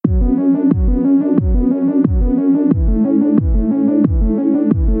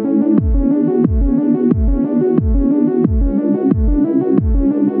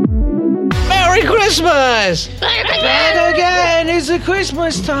guys. Back again. It's a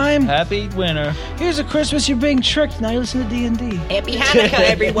Christmas time. Happy winter. Here's a Christmas. You're being tricked. Now you listen to D&D. Happy Hanukkah,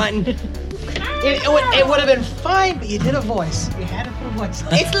 everyone. It would have been fine, but you did a voice. You had to put a voice.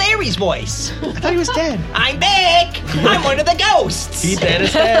 It's Larry's voice. I thought he was dead. I'm back. I'm one of the ghosts. He dead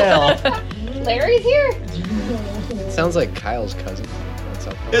as hell. Larry's here? Sounds like Kyle's cousin.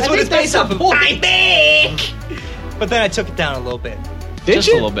 That's what it's based off of. I'm back. But then I took it down a little bit. Did Just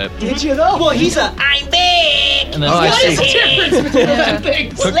you? a little bit. Did you though? Well, he's a I'm back. And then Oh, I What see. is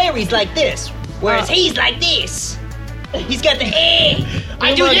it? Well, Larry's like this, whereas he's like this. He's got the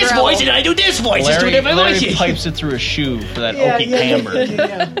I do this voice and I do this voice. It's two different Larry voices. pipes it through a shoe for that oaky timbre.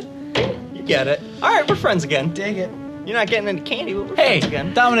 You get it. All right, we're friends again. Dig it. You're not getting any candy, but we're Hey, friends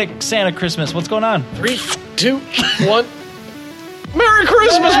again. Dominic, Santa Christmas, what's going on? 3, 2, 1. Merry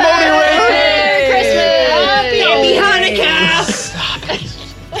Christmas, Moni Ray! Merry Christmas! Happy Hanukkah!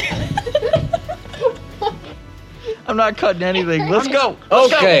 I'm not cutting anything. Let's go.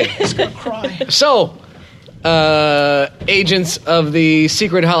 Okay, Cry. so, agents of the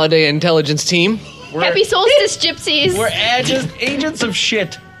Secret Holiday Intelligence Team. Happy solstice, gypsies! We're agents of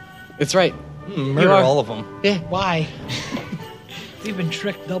shit. That's right. Murder all of them. Yeah. Why? We've been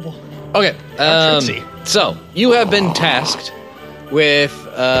tricked double. Okay, Trixie. so, you have been tasked with,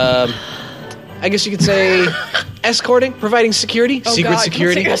 I guess you could say, escorting, providing security, secret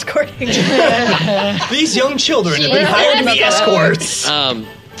security. Escorting. These young children have been hired to be escorts.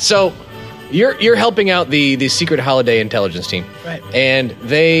 So, you're helping out the Secret Holiday Intelligence Team. Right. And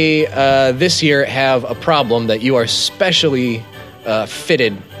they, this year, have a problem that you are specially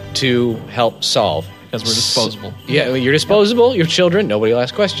fitted to help solve. Because we're disposable. Yeah, well, you're disposable, you're children, nobody will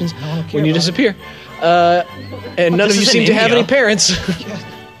ask questions when you disappear. And none of you is seem in to have any India. parents.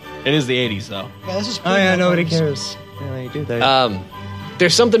 It is the 80s, though. Yeah, this is Oh yeah, nobody cares. Yeah, they do that.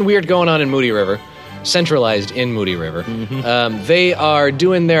 There's something weird going on in Moody River, centralized in Moody River. They are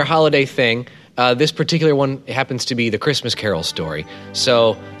doing their holiday thing. This particular one happens to be the Christmas Carol story.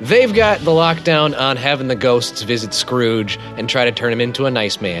 So they've got the lockdown on having the ghosts visit Scrooge and try to turn him into a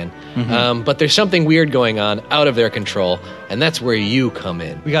nice man. But there's something weird going on out of their control, and that's where you come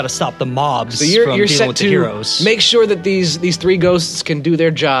in. We got to stop the mobs So you're from dealing set with to the heroes. make sure that these three ghosts can do their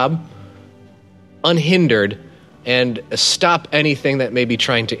job unhindered and stop anything that may be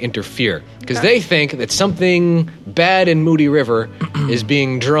trying to interfere. Because they think that something bad in Moody River is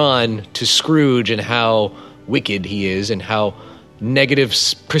being drawn to Scrooge and how wicked he is and how negative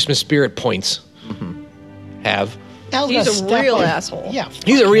Christmas spirit points have. He's a real asshole. Yeah.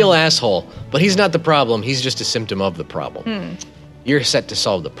 He's a real asshole, but he's not the problem. He's just a symptom of the problem. You're set to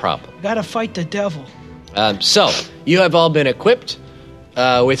solve the problem. Gotta fight the devil. So, you have all been equipped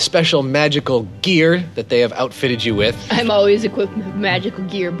with special magical gear that they have outfitted you with. I'm always equipped with magical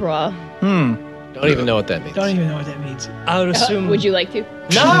gear, brah. Don't even know what that means. Don't even know what that means. I would assume. Would you like to?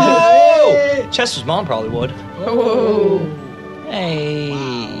 No! Chester's mom probably would. Oh.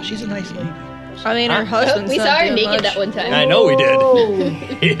 Hey. She's a nice lady. I mean, her husband's We not saw her doing naked much. that one time. I know we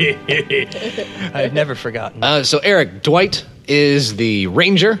did. I've never forgotten. So, Eric, Dwight is the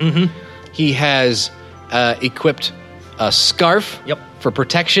ranger. He has equipped a scarf for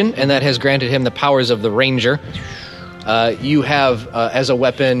protection, and that has granted him the powers of the ranger. You have, as a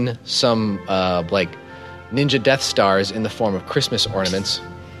weapon, some, like, ninja Death Stars in the form of Christmas ornaments.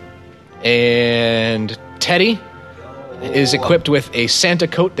 And Teddy is equipped with a Santa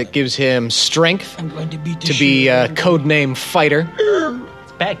coat that gives him strength I'm going to beat the to be shit out a of codename fighter.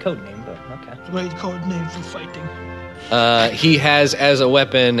 It's a bad code name, but okay. you. Great code name for fighting. He has as a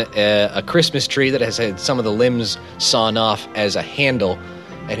weapon a Christmas tree that has had some of the limbs sawn off as a handle,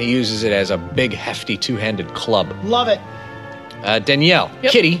 and he uses it as a big, hefty, two-handed club. Love it. Danielle,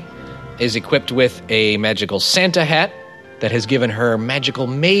 Kitty, is equipped with a magical Santa hat that has given her magical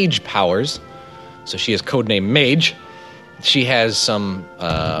mage powers, so she is codename Mage. She has some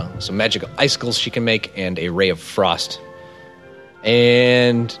magical icicles she can make and a ray of frost.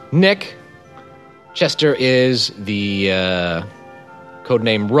 And Nick, Chester is the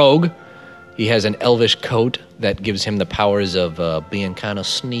codename Rogue. He has an elvish coat that gives him the powers of being kind of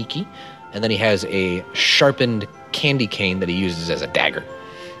sneaky. And then he has a sharpened candy cane that he uses as a dagger.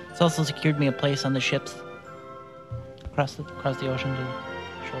 It's also secured me a place on the ships across the ocean to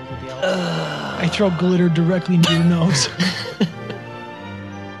shores of the elves. I throw glitter directly into your nose.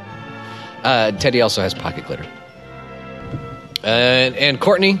 Teddy also has pocket glitter. And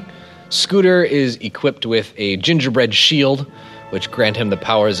Courtney, Scooter is equipped with a gingerbread shield, which grant him the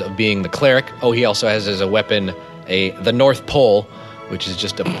powers of being the cleric. Oh, he also has as a weapon the North Pole, which is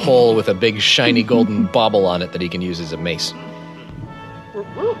just a pole with a big shiny golden bauble on it that he can use as a mace.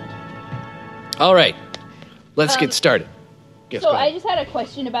 All right. let's get started. Yes, So go ahead. I just had a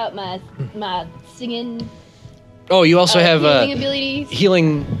question about my singing Oh, you also have healing abilities.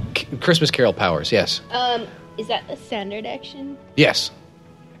 healing Christmas Carol powers. Yes. Is that a standard action? Yes.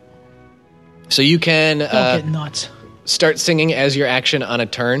 So you can Don't get nuts. start singing as your action on a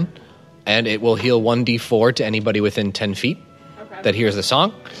turn, and it will heal 1d4 to anybody within 10 feet Okay. that hears the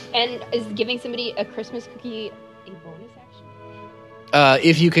song. And is giving somebody a Christmas cookie a bonus action?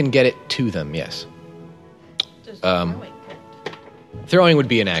 If you can get it to them, yes. Throwing would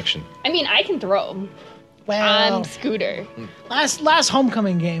be an action. I mean, I can throw. Well, I'm Scooter. last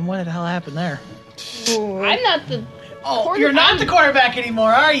homecoming game, what the hell happened there? I'm not the. Oh, you're not the quarterback anymore,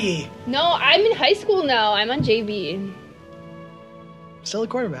 are ye? No, I'm in high school now. I'm on JV. Still a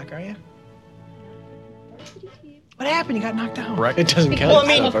quarterback, are you? What happened? You got knocked down. Right. It doesn't count. Well, I as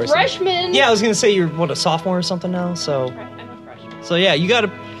mean- a I'm a person. freshman. Yeah, I was gonna say you're a sophomore or something now. So I'm a freshman. so yeah, you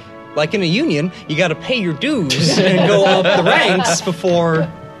gotta, like in a union, you gotta pay your dues and go up the ranks before.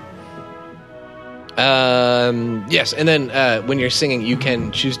 Yes, and then when you're singing, you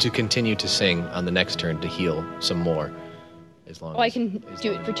can choose to continue to sing on the next turn to heal some more. As long Oh, I as, can as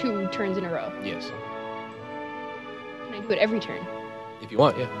do long it for 2 turns in a row. Yes, Can I do it every turn? if you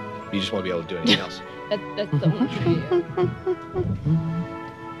want, yeah. You just won't be able to do anything else. That's the only thing.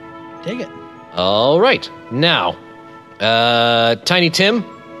 Dig it. All right, now, Tiny Tim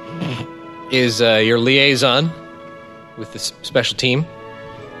is your liaison with this special team,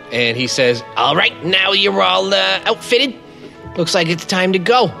 and he says, "All right, now you're all outfitted. Looks like it's time to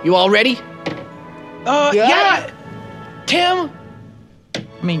go. You all ready?" Yeah. Tim,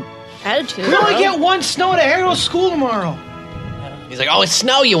 I mean, Attitude. we only get one snow day. I gotta go to school tomorrow. He's like, "Oh, it's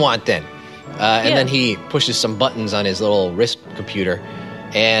snow you want then?" And then he pushes some buttons on his little wrist computer,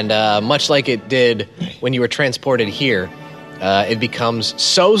 and much like it did when you were transported here, it becomes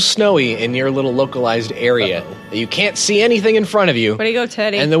so snowy in your little localized area that you can't see anything in front of you. Way to go,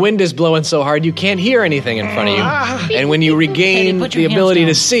 Teddy. And the wind is blowing so hard you can't hear anything in front of you. And when you regain Teddy, put the your hands ability to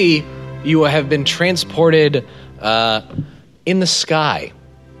down. see, you have been transported in the sky.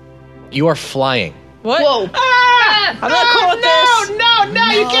 You are flying. what? Whoa. I'm not cool with this.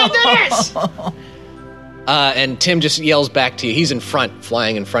 No, you can't do this. And Tim just yells back to you. He's in front,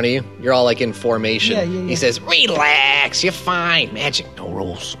 flying in front of you. You're all like in formation. Yeah. He says, "Relax, you're fine. Magic, no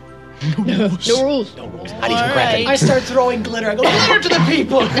rules. No rules. Not even gravity." I start throwing glitter. I go, glitter to the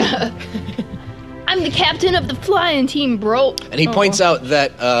people. I'm the captain of the flying team, bro. And he points out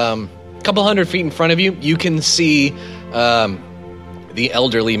that a couple hundred feet in front of you, you can see the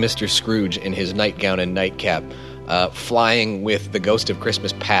elderly Mr. Scrooge in his nightgown and nightcap flying with the Ghost of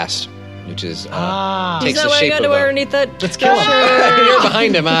Christmas Past, which is Is takes that the why I shape got of to wear a... underneath that? Let's kill him. You're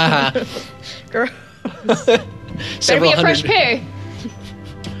behind him. Girl. Better Several be a fresh hundred, pair.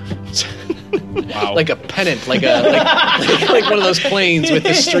 like a pennant, like like one of those planes with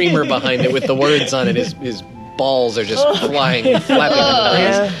the streamer behind it with the words on it. His balls are just flying, and flapping in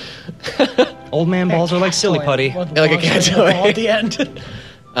the breeze. Old man balls are like silly putty. Like a cat toy. At the end.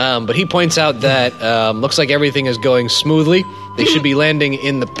 But he points out that looks like everything is going smoothly. They should be landing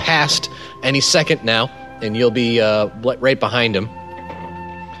in the past any second now, and you'll be right behind him.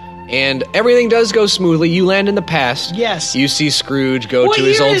 And everything does go smoothly. You land in the past. Yes. You see Scrooge go What to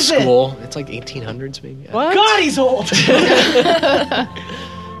his year old is it? school. It's like 1800s, maybe. What? God, he's old.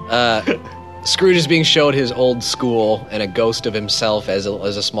 Scrooge is being showed his old school and a ghost of himself as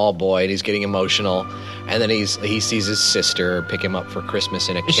a small boy, and he's getting emotional. And then he sees his sister pick him up for Christmas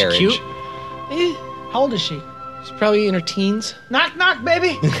in a Is she carriage. cute? How old is she? She's probably in her teens. Knock, knock,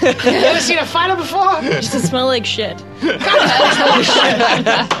 baby. You ever seen a fighter before? Used to smell like shit.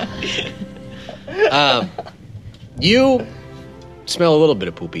 You smell a little bit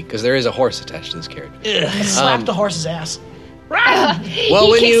of poopy because there is a horse attached to this carriage. Slap the horse's ass. Well, He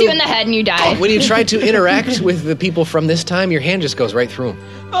when kicks you you in the head and you die. when you try to interact with the people from this time, your hand just goes right through them.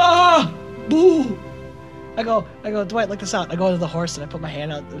 Ah, boo. I go, Dwight, look this out. I go to the horse and I put my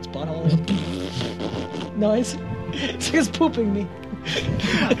hand out its butthole. Noise. It's pooping me.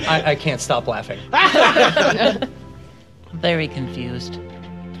 I can't stop laughing. very confused.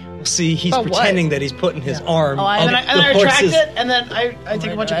 See, he's But what? pretending that he's putting his arm Oh, I- up And then I the retract horse's... it, and then I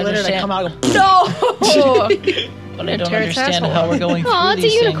take a bunch of I glitter and I understand. come out and go, No. But I don't Tear its understand asshole. how we're going through Aw, it's a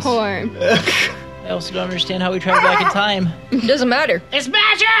these unicorn. things. I also don't understand how we travel back in time. Doesn't matter. it's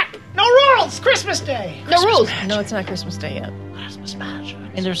magic! No rules! Christmas Day! No rules. No, it's not Christmas Day yet. Christmas magic.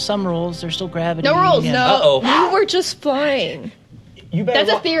 And there's some rules. There's still gravity. No rules. and- No. Uh-oh. We were just flying. You better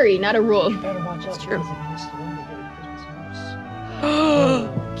That's a theory, not a rule. Better watch out. true.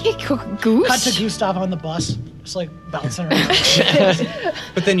 Cut to Goose? Gustav on the bus. Just like bouncing around.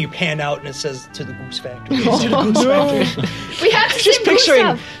 But then you pan out and it says to the Goose Factory. We have to Just save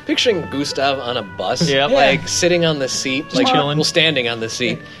Gustav. picturing Gustav on a bus, Yep. like sitting on the seat, like chilling. well, standing on the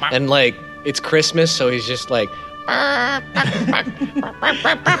seat, and like it's Christmas, so he's just like.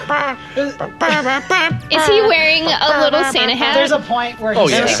 Is he wearing a little Santa hat? There's a point where Oh,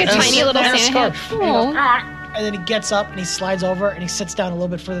 he's yeah. like a tiny little and a Santa scarf. hat. And then he gets up and he slides over and he sits down a little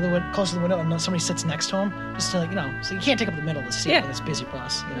bit further closer to the window, and then somebody sits next to him, just to like, so you can't take up the middle of the seat Yeah. when it's busy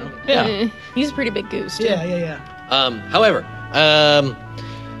bus, Yeah. He's a pretty big goose, too. Yeah. However,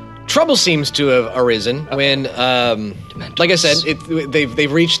 trouble seems to have arisen when, like I said,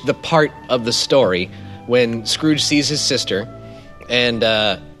 they've reached the part of the story when Scrooge sees his sister and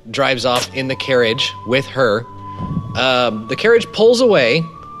drives off in the carriage with her. The carriage pulls away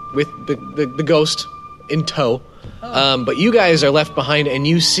with the ghost in tow, but you guys are left behind, and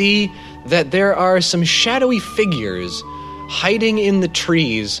you see that there are some shadowy figures hiding in the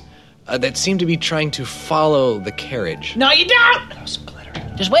trees that seem to be trying to follow the carriage. No, you don't!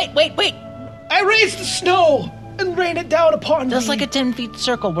 Just wait. I raised the snow and rained it down upon That's me. like a 10-feet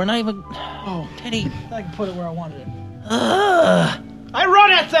circle. We're not even. Oh, Teddy. I can put it where I wanted it. I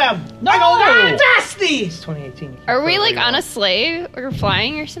run at them! No! I go, that's these! 2018. Are we like on a sleigh or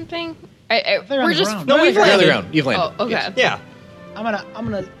flying or something? They're on We're the just. ground. No, we've You're on the landed. ground. You've landed. Oh, okay. Yes. Yeah.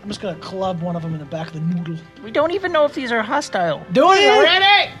 I'm just gonna club one of them in the back of the noodle. We don't even know if these are hostile. Doing it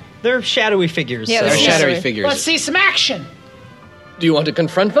already! They're shadowy figures. Yeah, so- They're Yeah. shadowy Sorry. figures. Let's see some action! Do you want to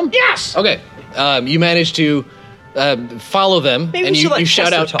confront them? Yes! Okay. You manage to follow them, Maybe and we should let you shout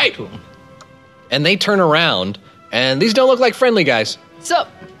Chester out, talk "Hey!" to him. And they turn around, and these don't look like friendly guys. So,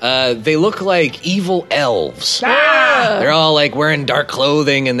 They look like evil elves. Ah! They're all like wearing dark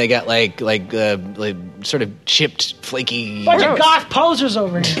clothing, and they got like sort of chipped, flaky. Bunch of goth posers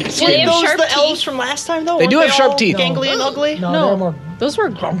over here. do they have Those sharp the teeth? elves from last time, though? They do Weren't have sharp all teeth. Gangly and ugly? No, No. they're more Those were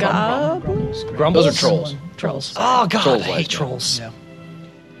goblins. goblins. Those are trolls. Trolls. Oh, God. Trolls I like hate that. trolls.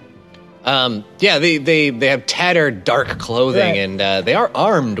 Yeah, they have tattered, dark clothing, Right. and they are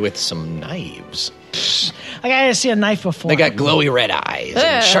armed with some knives. Like, I didn't see a knife before. They got glowy red eyes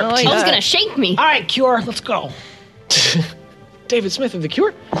Yeah, and sharp I like teeth. Paul's gonna shake me. All right, Cure, let's go. David Smith of The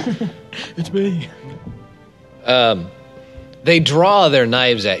Cure. It's me. They draw their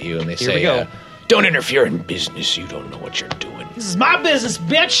knives at you and they say, we go. "Don't interfere in business. You don't know what you're doing. This is my business,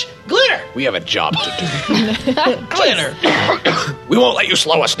 bitch. Glitter. We have a job to do." Glitter. We won't let you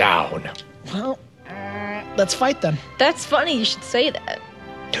slow us down. Well, let's fight them. That's funny. You should say that.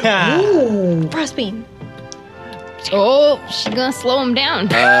 Ooh. Frostbeam. Oh, she's gonna slow him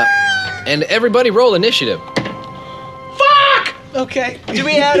down. And everybody roll initiative. Fuck! Okay. Do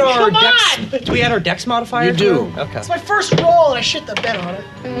we add our Come dex? on! Do we add our dex modifier? You do. to it? Okay. It's my first roll, and I shit the bed on it.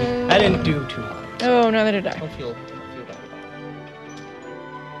 I didn't do too high. Oh, neither did I. Don't feel bad.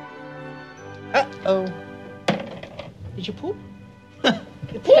 Uh-oh. Did you poop?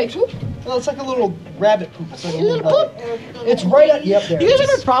 Well, it's like a little rabbit poop. It's like a little poop. It's right at yep there. You guys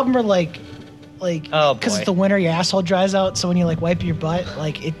have a problem where like Oh, because boy. it's the winter, your asshole dries out. So when you like wipe your butt,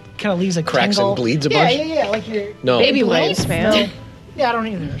 like it kind of leaves a Cracks tingle. and bleeds a yeah, bunch? Yeah, like your No. Baby bleeds? wipes, man. No. Yeah, I don't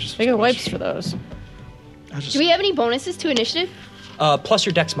either. It's just- They got wipes for those. I was just- Do we have any bonuses to initiative? Plus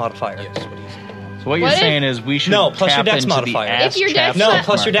your dex modifier. So what you're What if- saying is we should No, plus your tap dex into modifier. the ass If your dex chaps No, not-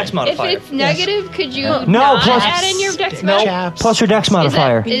 plus your dex If modifier. it's negative, could you No, not plus- add in your dex No. mod? Chaps. Plus your dex Is that,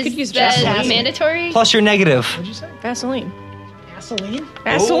 modifier. You could use is that Chaps. mandatory? Plus your negative. What'd you say? Vaseline. Gasoline?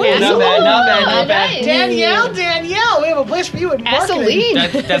 Vaseline. not bad, not bad, not bad. Nice. Danielle, we have a place for you in marketing.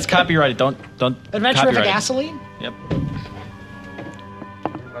 Gasoline. That's copyrighted. Don't Adventure of copyright it. gasoline? Yep.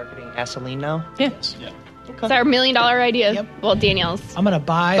 Marketing gasoline now? Yes. It's our $1 million idea. Yep. Well, Danielle's. I'm gonna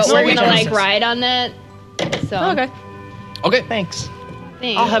buy. But some we're gonna business. like ride on that. So Okay. Okay. Thanks.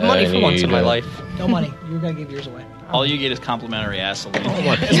 thanks. I'll have money for once in my need, life. No money. You're gonna give yours away. All you get is complimentary gasoline. As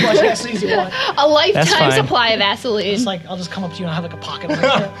much gasoline as you want. a lifetime fine. supply of Vaseline. It's like I'll just come up to you and I'll have like a pocket.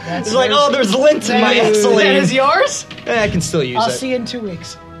 That's It's like, yours. oh, there's lint in my That gasoline. is yours. I can still use I'll it. see you in 2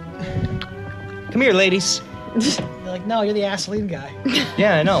 weeks. Come here, ladies. You're like, no, you're the gasoline guy.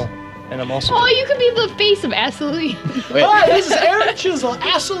 Yeah, I know. And I'm also. Oh, you could be the face of Vaseline. Wait, Hi, this is Eric Chisel,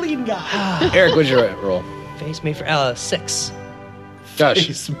 gasoline guy. Eric, what'd you roll? Face made for 6. Josh.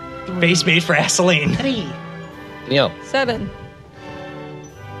 Face made for gasoline. 3. Danielle. 7.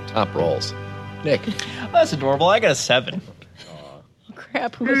 Top rolls. Nick. That's adorable. I got a 7.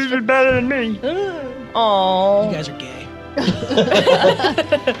 Crap. Who You was did better than me. Aww. You guys are gay.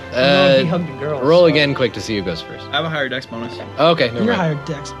 He hugged a girl. Roll so- again quick to see who goes first. I have a higher dex bonus. Okay, never You're mind. hired,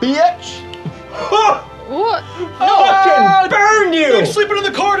 Dex. Bitch! What? Fucking burn you! Sleeping in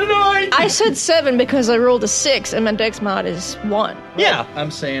the car tonight. I said 7 because I rolled a 6 and my dex mod is 1. Yeah.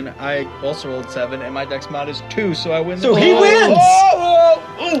 I'm saying I also rolled 7 and my dex mod is 2, so I win. So he wins.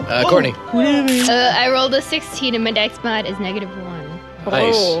 Courtney. I rolled a 16 and my dex mod is -1.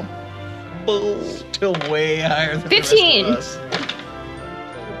 Nice. Still way higher than 15. the rest of us.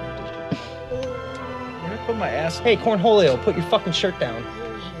 Where did I put my ass? Hey, Cornholio, put your fucking shirt down.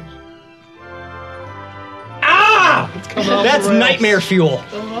 Ah! It's coming off That's the rails. nightmare fuel.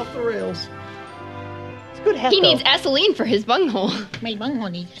 Coming off the rails. It's a good hat, He though. needs Ethylene for his bunghole. My bunghole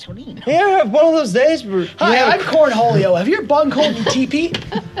needs gasoline. You ever have one of those days where you Hi, have I'm Cornholio. Have your bunghole in TP?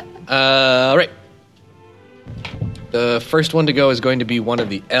 Right. The first one to go is going to be one of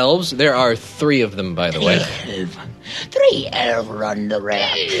the elves. There are 3 of them, by the way. 3 elves run the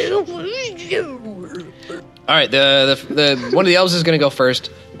rail. All right, the one of the elves is going to go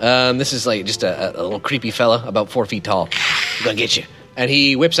first. This is like just a little creepy fella, about 4 feet tall. I'm gonna get you. And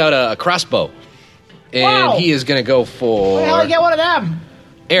he whips out a crossbow, and Wow. he is going to go for Where the hell I get one of them?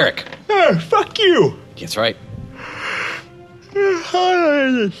 Eric. fuck you. That's right.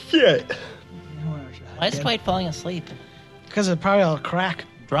 Shit. Why is Dwight falling asleep? Because it's probably all crack.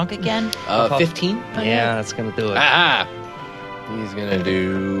 Drunk again? 15. Yeah, that's gonna do it. Ah, he's gonna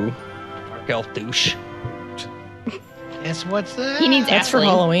do. Dark elf douche. Yes, what's that? He needs That's for Ethylene.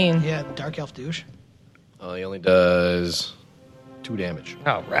 Halloween. Yeah, dark elf douche. Oh, he only does 2 damage.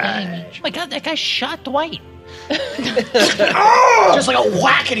 All right. Oh my god, that guy shot Dwight. Just like a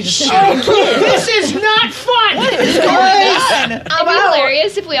whack and he just this is not fun! What is going on? It'd be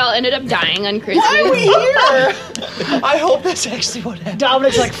hilarious if we all ended up dying on Christmas. Why are we here? I hope that's actually what happened.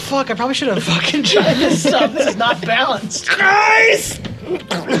 Dominic's like, fuck, I probably should have fucking tried this stuff. This is not balanced. Guys!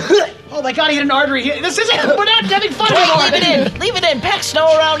 Oh my god, he hit an artery. This isn't, we're not having fun anymore. Leave it in! Leave it in! Pack snow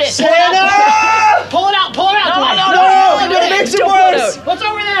around it! Santa! Pull it out, Dwight. No, it makes it worse! What's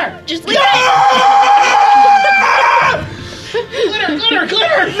over there? Just leave it.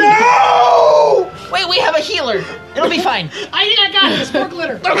 Glitter! No! Wait, we have a healer. It'll be fine. I think I got it. It's more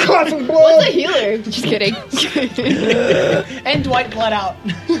glitter. What's a healer? Just kidding. And Dwight bled out.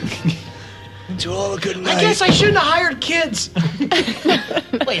 To all a good night. I guess I shouldn't have hired kids.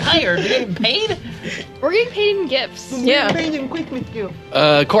 Wait, hired? You're getting paid? We're getting paid in gifts. Yeah.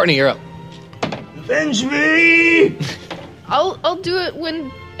 Courtney, you're up. Avenge me! I'll do it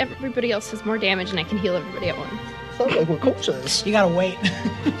when everybody else has more damage and I can heal everybody at once. Sounds like what Coach says. You gotta wait.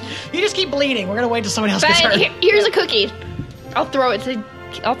 You just keep bleeding. We're gonna wait till somebody else gets Fine, hurt. here's a cookie. I'll throw him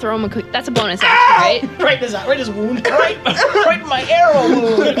a cookie. That's a bonus action, right? Right in his wound. Right in my arrow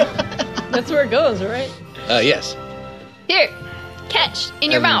wound. That's where it goes, right? Yes. Here, catch in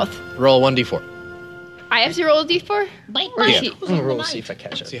your mouth. Roll 1d4. I have to roll a d4? Or Yeah. she- I'm gonna roll to see if I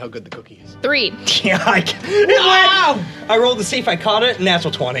catch it. See how good the cookie is. 3. Yeah, I rolled to see if I caught it,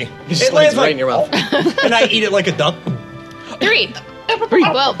 natural 20. Just lands right in your mouth. And I eat it like a duck. 3.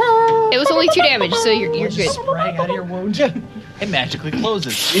 Well, it was only 2 damage, so you're good. Spraying out of your wound. It magically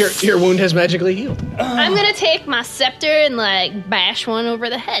closes. Your wound has magically healed. I'm gonna take my scepter and like bash one over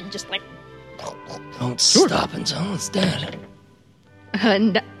the head, just like Don't stop until it's dead.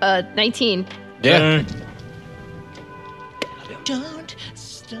 19. Yeah. Don't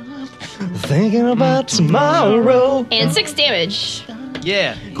stop. Thinking about tomorrow. And 6 damage.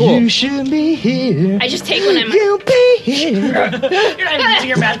 Yeah. You should be here. I just take one of my. You'll be here. You're not even using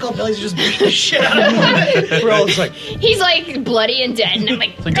your magical abilities. You're just beating the shit out of him. We're all just like, He's like bloody and dead, and I'm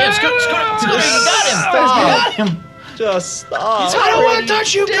like, Like, yeah, scoot, you got him. stop. Just stop. I don't want to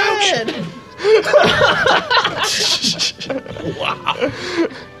touch you, Coach.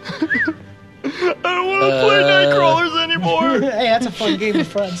 I don't want to play Nightcrawlers anymore. Hey, that's a fun game with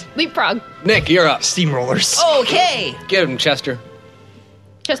friends. leapfrog. Nick, you're up. Steamrollers. Okay. Get him, Chester.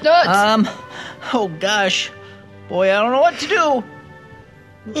 Chestnuts. Oh gosh. Boy, I don't know what to do.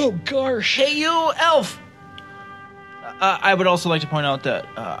 Oh, gosh. Hey, you, elf. I would also like to point out that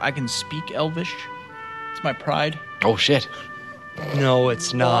I can speak Elvish. It's my pride. Oh, shit. No,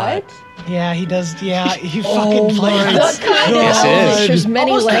 it's not. Yeah, he does. Yeah, he fucking plays. Yes, it is. There's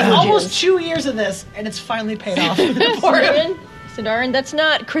many languages. Almost 2 years of this, and it's finally paid off for him. Sidarin, that's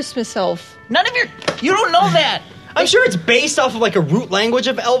not Christmas elf. None of you don't know that. I'm sure it's based off of like a root language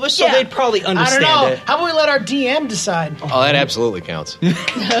of Elvish, so Yeah. they'd probably I understand don't know. it. How about we let our DM decide? Oh, that absolutely counts.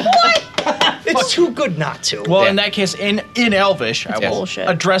 It's too good not to. Well, Yeah. in that case, in Elvish, I will bullshit.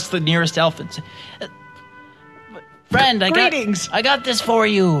 address the nearest elf and say, Friend, Greetings. I got this for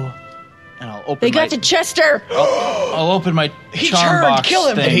you. and I'll open They my, got to Chester. I'll open my He charm turned, box kill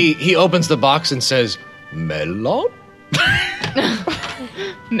him. thing. He opens the box and says, melon?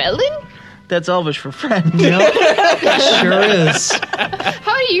 Melon? That's Elvish for friend. Sure is.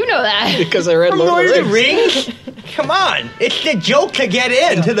 How do you know that? Because I read Lord of the Rings? Come on. It's the joke to get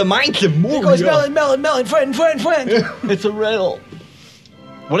into the minds of It goes Moria. melon, friend. It's a riddle.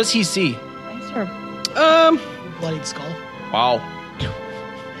 What does he see? Bloodied skull. Wow.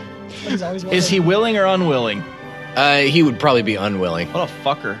 He's always Is he willing or unwilling? He would probably be unwilling. What a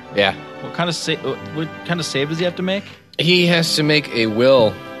fucker. Yeah. What kind of save does he have to make? He has to make a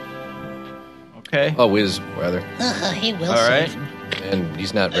will. Okay. Oh, whiz, rather. He will All right. save him. And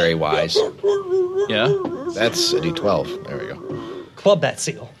he's not very wise. Yeah. That's a D12. There we go. Club that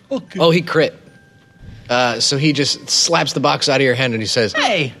seal. Oh, he crit. So he just slaps the box out of your hand and he says,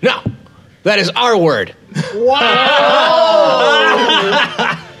 Hey. "No, that is our word."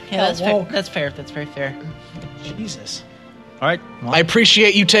 Yeah, that's fair. That's fair. That's very fair. Jesus. All right. I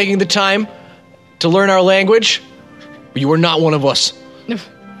appreciate you taking the time to learn our language, but you are not one of us.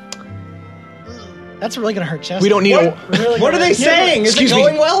 That's really gonna hurt Chester. We don't need a. What are they saying? Is it Excuse me.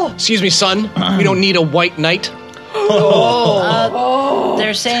 going well? Excuse me, son. We don't need a white knight.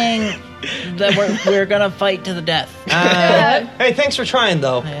 They're saying that we're gonna fight to the death. Hey, thanks for trying,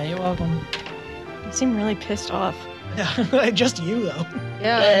 though. Yeah, you're welcome. You seem really pissed off. Yeah, just you though.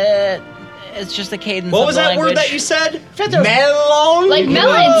 Yeah. It's just the cadence. What of was the that word language. that you said? Melon. Like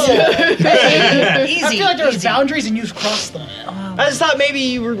melons. I Easy. feel like there's easy. boundaries and you've crossed them. I just thought maybe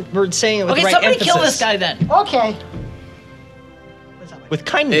you were saying it with Okay, the right somebody emphasis. kill this guy then. Okay. With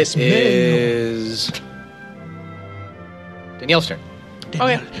kindness. It is Danielle's turn.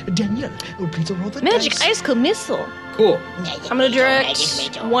 Danielle, please roll the Magic dice. Icicle Missile. Cool. I'm gonna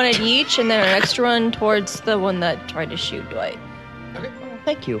direct one at each, and then an extra one towards the one that tried to shoot Dwight.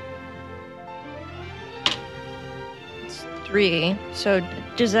 Thank you. It's 3. So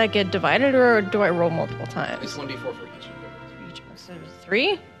does that get divided, or do I roll multiple times? It's 1d4 for each. So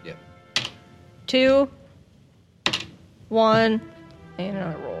 3, Yep. 2, 1, and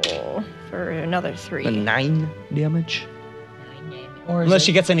I roll for another 3. 9 damage. Or is Unless it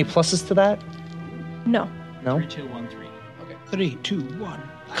she gets any pluses to that. No. No. 3, 2, 1, 3. 3, 2, 1.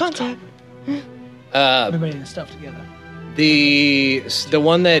 Contact. Everybody in the stuff together. The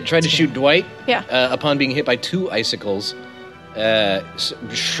one that tried to shoot Dwight, Yeah. upon being hit by 2 icicles,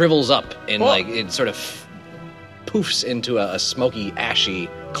 shrivels up and like it sort of poofs into a smoky, ashy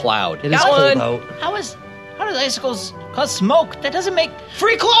cloud. It is Got cold one. out. How does icicles cause smoke? That doesn't make.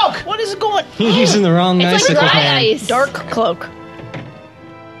 Free cloak! What is going? You're using the wrong It's like icicle dry hand. ice. Dark cloak.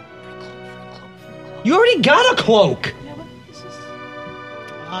 You already got a cloak.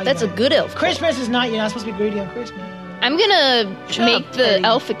 That's a good elf. Christmas is not. You're not supposed to be greedy on Christmas. I'm gonna make up, the Eddie.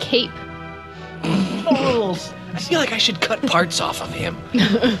 elf a cape. Rules. I feel like I should cut parts off of him.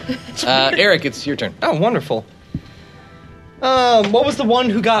 Eric, it's your turn. Oh, wonderful. What was the one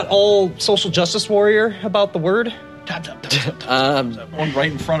who got all social justice warrior about the word? Tap, tap, tap, tap. One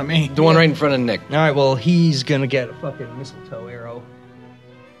right in front of me. The one right in front of Nick. All right, well, he's gonna get a fucking mistletoe arrow.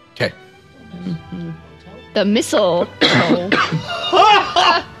 Okay. The missile.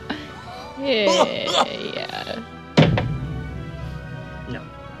 Yeah.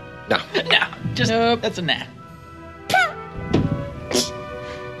 No. Just that's a nah.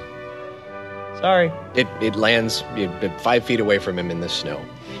 Sorry. It lands 5 feet away from him in the snow.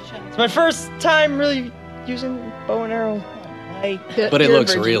 It's my first time really using bow and arrow. But it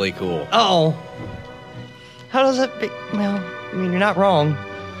looks really cool. Oh. How does that be? Well, I mean, you're not wrong.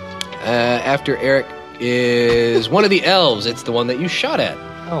 After Eric is one of the elves. It's the one that you shot at.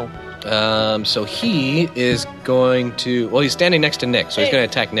 Oh. So he is going to... Well, he's standing next to Nick, so he's going to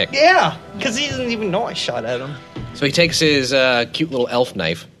attack Nick. Yeah, because he doesn't even know I shot at him. So he takes his cute little elf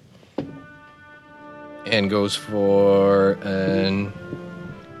knife and goes for an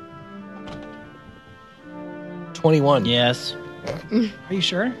 21. Yes. Are you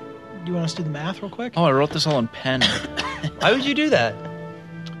sure? Do you want us to do the math real quick? Oh, I wrote this all in pen. Why would you do that?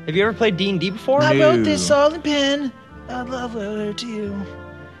 Have you ever played D&D before? I wrote this all in pen. I love letter to you.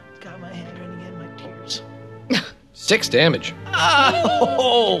 Got my handwriting and my tears. 6 damage.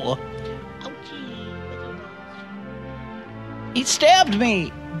 Oh! He stabbed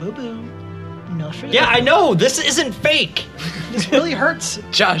me. Boo boo. No for Yeah, I know. This isn't fake. This really hurts.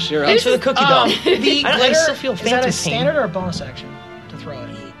 Josh, you're up. Thanks for the cookie dough. The I glitter, still feel is that phantom a pain. standard or a bonus action to throw it?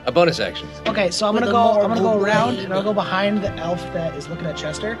 A bonus action. Okay, so I'm gonna go around and I'll go behind the elf that is looking at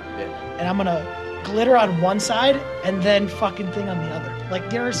Chester, and I'm gonna glitter on one side and then fucking thing on the other.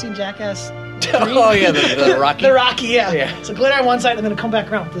 Like, you ever seen Jackass? Oh, yeah, the Rocky. The Rocky, yeah. Yeah. So glitter on one side and then come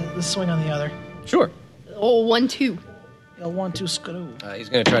back around with the swing on the other. Sure. Oh, 1-2. 1-2 skidoo. He's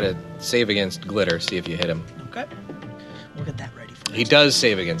going to try to save against glitter, see if you hit him. Okay. We'll get that ready for He does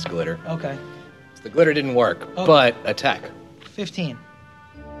save against glitter. Okay. The glitter didn't work, but attack. 15.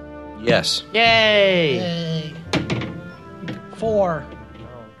 Yes. Yay! Yay. 4.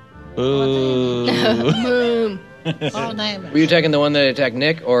 Boom. Oh, damn Were you attacking the one that attacked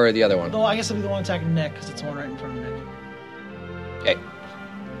Nick or the other one? No, I guess it'll be the one attacking Nick because it's the one right in front of Nick. Okay.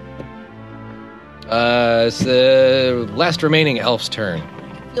 It's the last remaining elf's turn.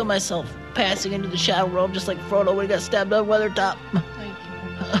 I feel myself passing into the shadow realm just like Frodo when he got stabbed on Weathertop.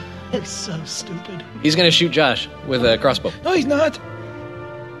 It's so stupid. He's going to shoot Josh with a crossbow. No, he's not.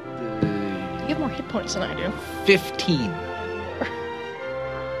 You have more hit points than I do. 15.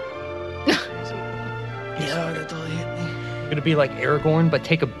 Yeah, that's all he hit me. I'm gonna be like Aragorn, but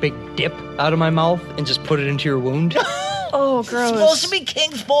take a big dip out of my mouth and just put it into your wound. Oh, gross. It's supposed to be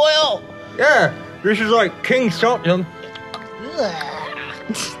King's foil. Yeah, this is like King something.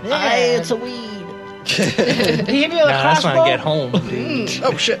 Aye, it's a weed. Did he hit me with a That's when crossbow? I get home, dude.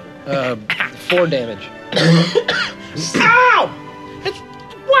 Oh, shit. 4 damage. Ow! It's,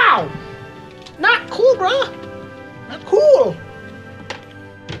 wow! Not cool, bro. Not cool.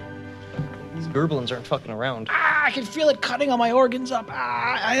 These Gerblins aren't fucking around. Ah, I can feel it cutting on my organs up.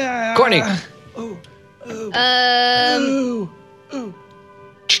 Courtney. Ooh.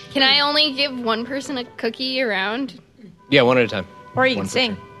 Can I only give one person a cookie around? Yeah, one at a time. Or you One can per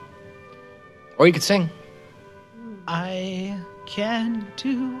sing. turn. Or you could sing. I can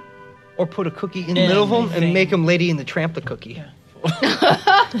do. Or put a cookie in the middle of them and make them Lady and the Tramp the cookie.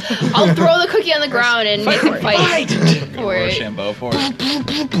 I'll throw the cookie on the ground and make them fight for it. Rochambeau for it.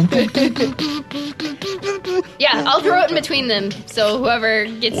 Yeah, I'll throw it in between them, so whoever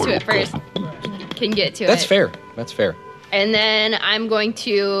gets to it first can get to That's it. fair. That's fair. And then I'm going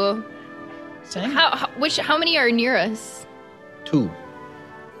to. Sing? How many are near us? 2.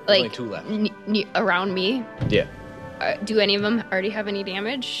 Like only 2 left. around me? Yeah. Do any of them already have any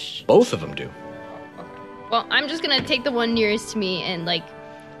damage? Both of them do. Well, I'm just gonna take the one nearest to me and like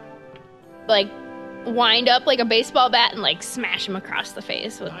wind up like a baseball bat and like smash him across the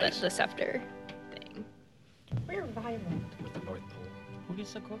face with the scepter thing. We're violent. Who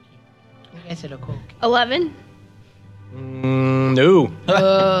gets the cookie? I said a coke. 11. No.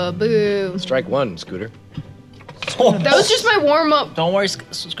 Boo. Strike 1, Scooter. That was just my warm up. Don't worry,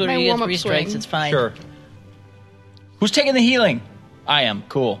 Scooter, My you get warm-up 3 strikes. swing. It's fine. Sure. Who's taking the healing? I am.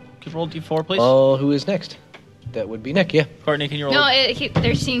 Cool. Can you roll D4, please? Oh, who is next? That would be Nick, yeah. Courtney, can you roll? No,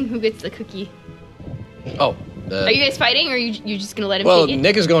 they're seeing who gets the cookie. Oh. Are you guys fighting, or are you just gonna let him Well, take it?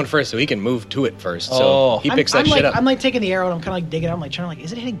 Nick is going first, so he can move to it first. So Oh. he picks that I'm shit like, up. I'm like taking the arrow and I'm kind of like digging out. I'm like trying to like,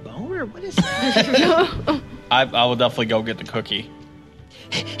 is it hitting bone or what is it? I will definitely go get the cookie.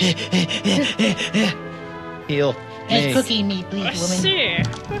 Heal. Hey, cookie meat, please, woman.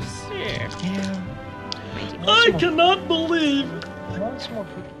 I cannot believe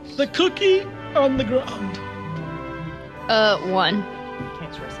the cookie on the ground. 1.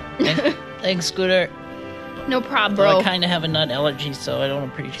 Thanks, Scooter. No problem, Bro, bro. I kind of have a nut allergy, so I don't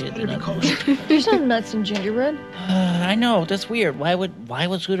appreciate the nut. There's no nuts in gingerbread. I know, that's weird. Why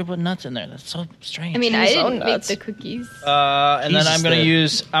would Scooter put nuts in there? That's so strange. I mean, I He's so didn't make nuts. the cookies. And then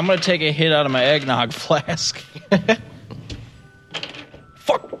Jesus, I'm gonna take a hit out of my eggnog flask.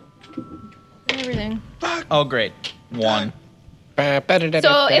 Fuck. Everything. Oh, great. 1. So if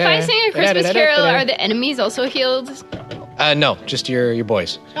I sing a Christmas carol, are the enemies also healed? No, just your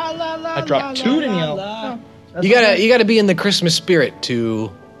boys. I dropped 2 to Danielle. You gotta be in the Christmas spirit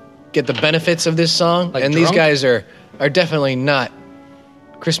to get the benefits of this song. Like and these drunk? guys are definitely not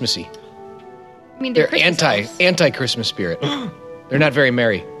Christmassy. I mean, they're They're Christmas elves. anti Christmas spirit. They're not very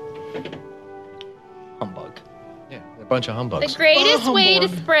merry. Humbug. Yeah, they're a bunch of humbugs. The greatest way to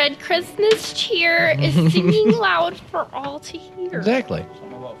spread Christmas cheer is singing loud for all to hear. Exactly.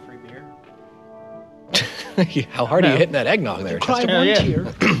 Something about free beer. How hard are you hitting that eggnog there, Cry Chester? one yeah. tear.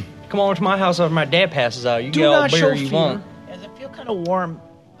 Come on to my house after my dad passes out. You Do get all not the show beer you fear. want. Does it feel kind of warm?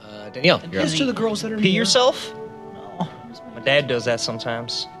 Danielle, you're up. Just to the girls that are Pee near. yourself? No. My dad does that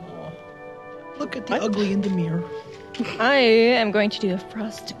sometimes. Look at the ugly in the mirror. I am going to do a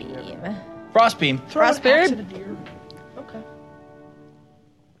frost beam. Frostbeam. Throw an axe Frostbeard? at a deer. Okay.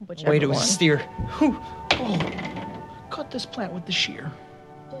 Whichever Wait, it was one. a steer. Cut this plant with the shear.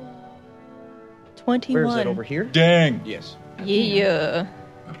 21. Where is it, over here? Dang. Yes. Yeah.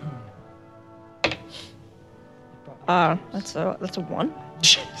 That's a 1.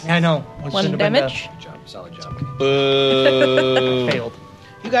 Yeah, I know. 1 damage. Good job. Solid job. Failed.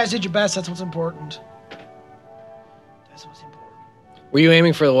 You guys did your best. That's what's important. That's what's important. Were you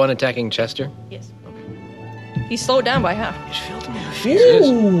aiming for the one attacking Chester? Yes. He slowed down by half.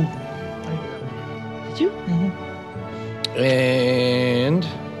 Ooh. Did you? And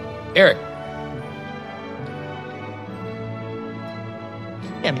Eric.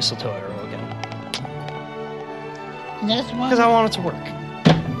 Yeah, mistletoe arrow again. That's one. Because I want it to work.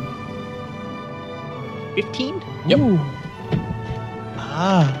 15? Yep.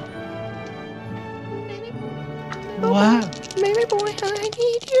 Ah. Wow. Baby boy, I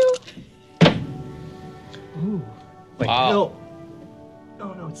need you. Wait, Wow.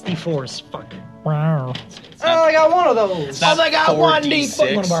 no, it's D4s. Fuck. Wow. Oh, I got one of those. Oh my god, 1 D. 4d6.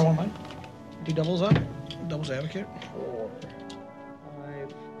 You want to borrow one of mine? D doubles up. Doubles advocate. 4,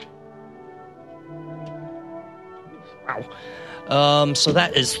 5. Wow. So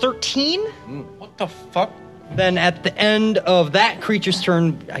that is 13. What the fuck? Then at the end of that creature's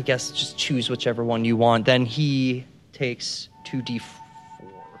turn, I guess just choose whichever one you want. Then he takes 2d4.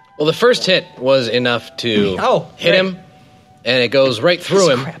 Well, the first hit was enough to hit right. him, and it goes right through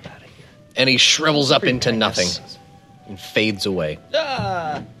him, Crap out of here. and he shrivels up into nothing and fades away.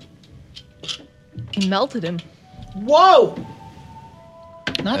 He melted him. Whoa!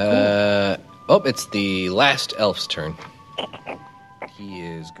 Not cool. It's the last elf's turn. He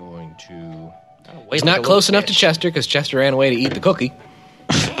is going to... He's not close enough to Chester, because Chester ran away to eat the cookie.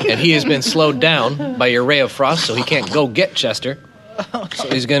 And he has been slowed down by your ray of frost, so he can't go get Chester. So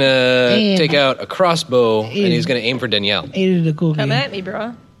he's going to take out a crossbow, and he's going to aim for Danielle. Ate the cookie. Come at me,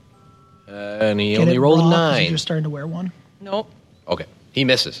 bro. And he Get only it rolled a raw 'cause 9. You're starting to wear one. Nope. Okay, he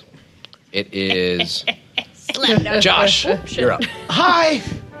misses. It is Josh. You're up. Hi!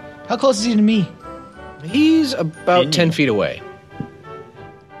 How close is he to me? He's about 10 feet away.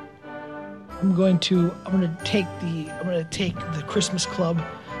 I'm gonna take the Christmas club.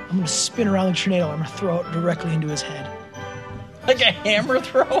 I'm gonna spin around the tornado. I'm gonna throw it directly into his head. Like a hammer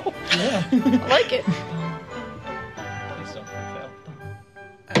throw? Yeah. I like it. Please don't fail.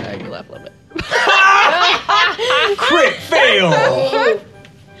 You laugh a little bit. Crit fail!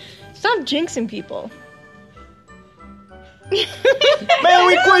 Stop jinxing people.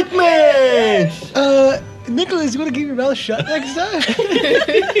 Merry Christmas! Nicholas, you wanna keep your mouth shut next time?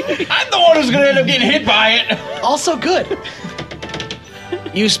 I'm the one who's gonna end up getting hit by it. Also good.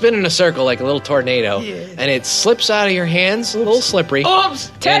 You spin in a circle like a little tornado, and it slips out of your hands, a little slippery. Oops,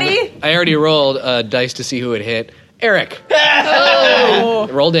 Teddy! And I already rolled a dice to see who it hit. Eric. Oh.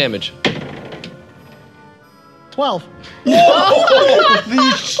 Roll damage. 12. What?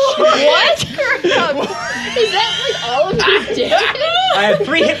 Is that like all of his damage? I have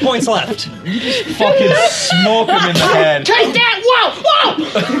 3 hit points left. Fucking smoke him in the head. Take that! Whoa! Whoa!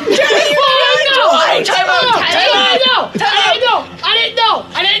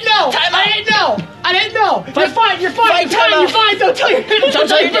 I didn't know. You're fine. You're fine. Don't tell your parents. Don't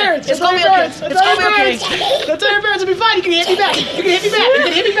tell your parents. It's gonna be okay. Don't tell your parents. Don't tell your parents. It'll be fine. You can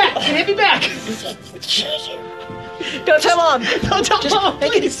hit me back. Don't tell mom. Don't tell mom,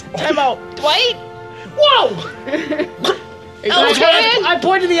 please. Time out. Dwight? Whoa! I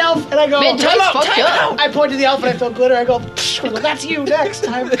point to the elf and I go. Man, Dwight's fucked up. I point to the elf and I throw glitter. I go. Well, that's you next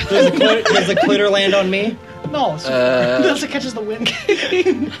time. Does the glitter land on me? No, unless it catches the wind. He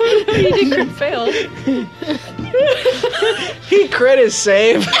did crit fail. He crit his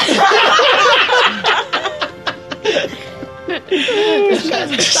save.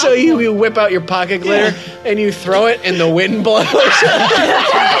 So you whip out your pocket glitter and you throw it and the wind blows.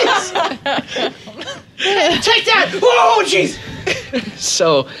 Take that! Whoa, jeez!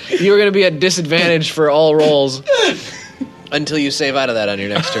 So you're going to be at disadvantage for all rolls until you save out of that on your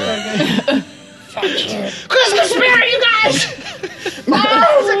next turn. Christmas spirit, you guys!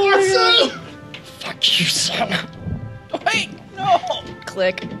 Fuck you, son. Wait, no.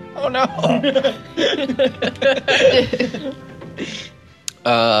 Click. Oh no. That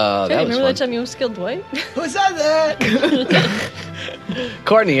was Remember fun. that time you skilled Dwight? Who said that?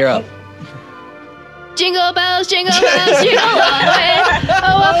 Courtney, you're up. Jingle bells, jingle all the way.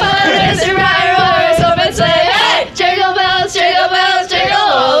 Oh, what fun it is to ride a horse open sleigh. Hey! Jingle bells, jingle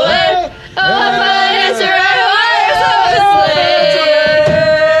all the way. Oh, what fun it is to ride a horse open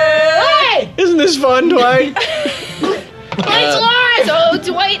sleigh. Isn't this fun, Dwight? So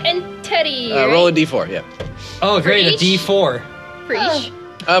Dwight and Teddy. Roll a d4, yeah. Oh, great, a each? D4. For each.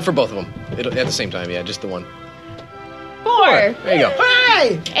 For both of them. At the same time, yeah, just the one. 4. There you go.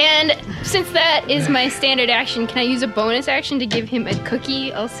 Hey! And since that is my standard action, can I use a bonus action to give him a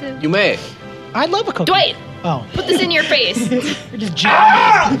cookie also? You may. I love a cookie. Dwight, Oh. put this in your face. You're just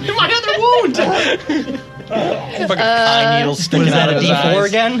jamming. My other wound! Fucking pine needles sticking Is that out a of his D4 eyes.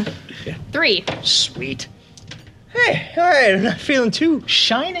 again? 3. Sweet. Hey, alright, I'm not feeling too.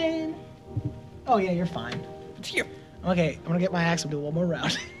 Shining. Oh, yeah, you're fine. Okay, I'm gonna get my axe and do one more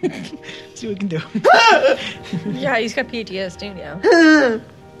round. See what we can do. Yeah, he's got PTSD now.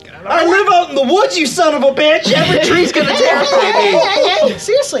 I live out in the woods, you son of a bitch! Every tree's gonna terrify me! Hey,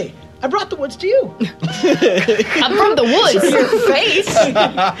 seriously, I brought the woods to you. I'm from the woods. Your face.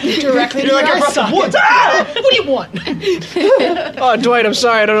 Directly to You're like, your I brought the eye woods! socket. Ah! What do you want? Oh, Dwight, I'm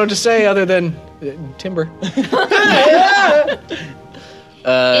sorry. I don't know what to say other than timber.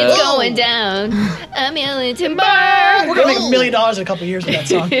 It's going down. I'm yelling timber. We're gonna make $1 million in a couple years with that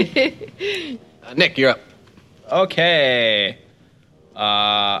song. Nick, you're up. Okay.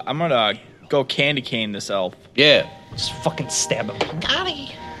 I'm gonna go candy cane this elf. Yeah. Just fucking stab him.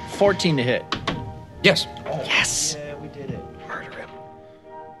 14 to hit. Yes. Yes! Yeah, we did it. Murder him.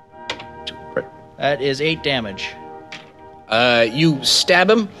 That is 8 damage. You stab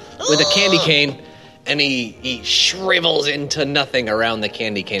him with a candy cane, and he shrivels into nothing around the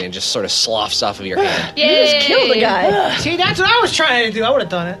candy cane and just sort of sloughs off of your hand. Yay. Just kill the guy. See, that's what I was trying to do. I would have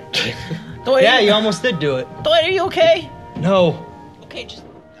done it. Dwight, Yeah, you almost did do it. Dwight, are you okay? No. Okay, just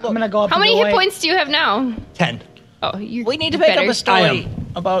I'm gonna go up How to many Dwight. hit points do you have now? 10. Oh, you. we need to make better. up a I story am.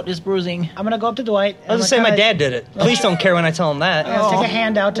 about his bruising. I'm gonna go up to Dwight. I was gonna say my dad did it. Police don't care when I tell him that. I'm gonna take a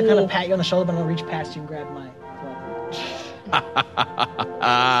hand out to kind of pat you on the shoulder, but I'm gonna reach past you and grab my glove.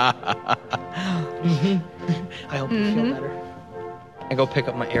 I hope you feel better. I go pick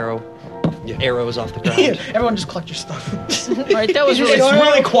up my arrow. Arrows off the ground. Everyone just collect your stuff. All right, that was really, It's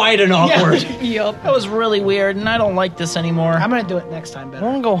really quiet and awkward. that was really weird, and I don't like this anymore. I'm gonna do it next time I better.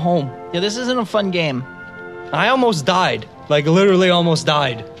 want to go home. Yeah, this isn't a fun game. I almost died. Like, literally almost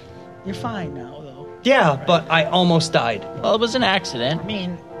died. You're fine now, though. Yeah, but I almost died. Well, it was an accident. I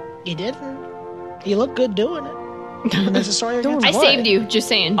mean, you didn't. You look good doing it. And there's a story against I it. saved you. Just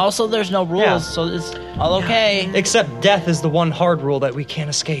saying. Also, there's no rules, Yeah. so it's all okay. Except death is the one hard rule that we can't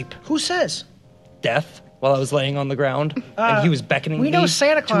escape. Who says? Death, while I was laying on the ground, and he was beckoning We me know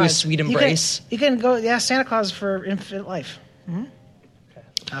Santa Claus. to his sweet embrace. You can go. Yeah, Santa Claus for infinite life.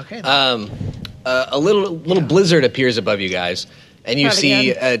 Okay. A little blizzard appears above you guys, and you Not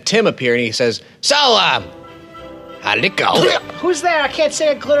see Tim appear, and he says, "So, how did it go?" Who's there? I can't see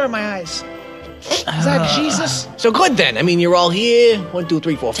a glitter in my eyes. Is that Jesus? So good then. I mean, you're all here. 1, 2,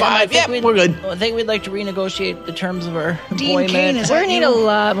 3, 4, 5. Yeah, we're good. I think we'd like to renegotiate the terms of our Dean employment. Cain, is We're that gonna need you? a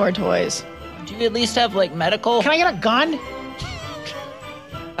lot more toys. Do you at least have like medical? Can I get a gun?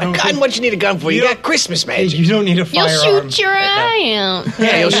 A gun? What you need a gun for? You got Christmas Hey, magic. you don't need a You'll firearm. shoot your eye out.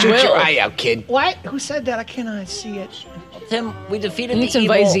 Yeah, you'll shoot will. your eye out, kid. What? Who said that? I cannot see it. Tim, we defeated We need the some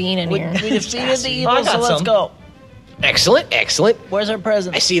evil. Visine in we, here. we defeated the evil, Oh, I got so let's some. go. Excellent, excellent. Where's our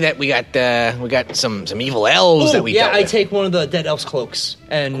present? I see that we got some evil elves that we yeah, dealt I with. take one of the dead elf's cloaks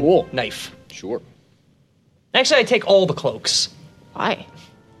and Cool. knife. Sure. Actually, I take all the cloaks, Why?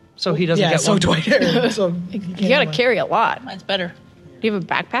 so he doesn't Yeah, get so one. Dwight. So You gotta carry a lot. Mine's better. Do you have a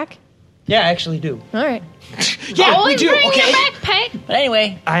backpack? Yeah, I actually do. All right. yeah, Always we do. bring Okay. your backpack. But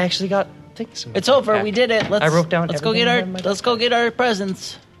anyway, I actually got. Take some it's over. back. We did it. Let's. I wrote down Let's go get everything our. Let's go get our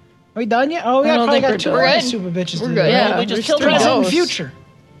presents. Are we done yet? Oh, we I got don't probably think got we're 2 done. other super bitches. We're to good. do. Yeah, we just there's killed three Present and ghosts. future.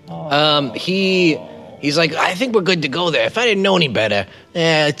 He's like, I think we're good to go there. If I didn't know any better,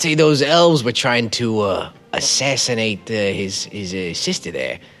 I'd say those elves were trying to assassinate his sister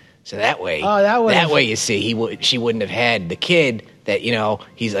there. So that way, Oh, that would've- that way, you see, she wouldn't have had the kid that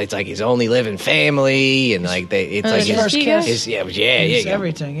it's like his only living family, and like it's like his first kiss? his yeah. It's Yeah.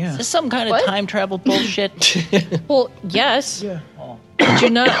 everything. Yeah. Is this some kind of What? time travel bullshit? Well, yes. Yeah. Did you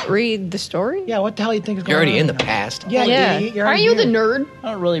not read the story? Yeah. What the hell you think is going You're on? already in the right now? past. Yeah. Yeah. Idiot, you're Aren't already you the here. nerd?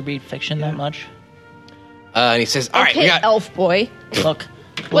 I don't really read fiction that much. And he says, "All right, Okay, we got." Elf Boy. Look,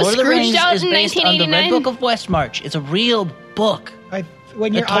 Was Lord of the Scrooge Rings out is in based on the Red 1989? Book of Westmarch. It's a real book.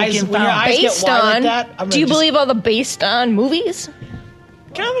 When your The eyes, Tolkien when your found. eyes get Based wide like on. that, I'm Do you gonna just- believe all the based on movies?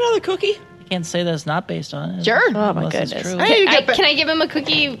 Can I have another cookie? You can't say that's not based on it. Sure. Oh, my Unless it's goodness. true. I need to get back. Can I give him a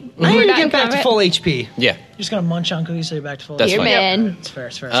cookie? I need We're to not in get back to combat? full HP. Yeah. You're just gonna munch on cookies so you're back to full. That's Here, fine. man. It's fair.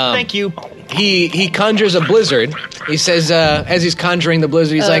 It's fair. Thank you. He conjures a blizzard. He says, as he's conjuring the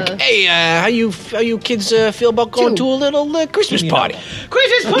blizzard, he's like, "Hey, how you kids feel about going to a little Christmas party?"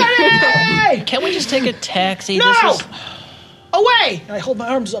 Christmas party! Can we just take a taxi? No! This is, Away! And I hold my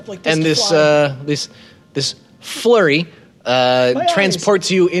arms up like this. And to this fly. this flurry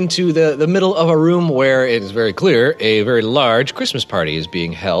transports you into the middle of a room where it is very clear a very large Christmas party is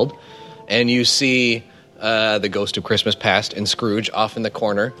being held, and you see the ghost of Christmas Past and Scrooge off in the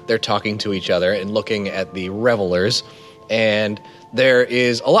corner. They're talking to each other and looking at the revelers, and there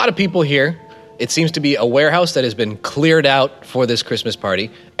is a lot of people here. It seems to be a warehouse that has been cleared out for this Christmas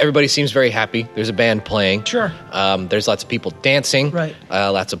party. Everybody seems very happy. There's a band playing. Sure. There's lots of people dancing. Right.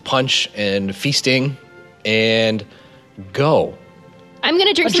 Lots of punch and feasting. And go. I'm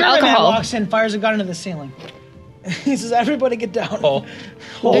gonna A drink some German man alcohol. walks in, fires a gun into the ceiling. He says, "Everybody get down." Oh.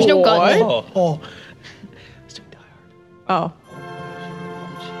 There's no guns. Oh. Oh.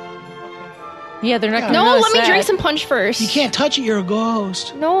 Yeah, they're not. No, let me drink some punch first. You can't touch it. You're a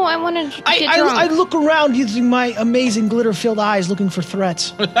ghost. No, I want to get drunk. I look around using my amazing glitter-filled eyes, looking for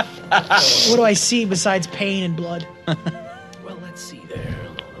threats. What do I see besides pain and blood? Well, let's see there.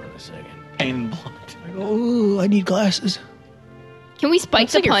 Hold on a second. Pain and blood. I go, "Ooh, I need glasses." Can we spike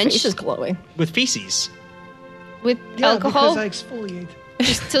the Your punch face is glowing. With feces. with Yeah, alcohol because I exfoliate.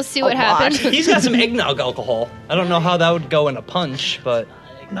 just to see what happens? He's got some eggnog alcohol. I don't know how that would go in a punch, but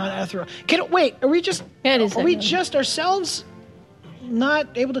Not ethereal. Wait, are we just? Yeah, it is Are we eggnog. just ourselves not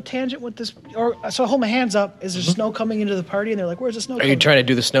able to tangent with this? Or so I hold my hands up. Is there snow coming into the party? And they're like, "Where's the snow?" Are you coming?" trying to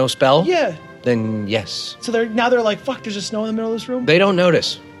do the snow spell? Yeah. Then yes. So they're like, "Fuck! There's just snow in the middle of this room." They don't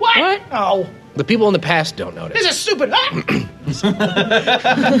notice. What? Oh, The people in the past don't notice. this is stupid.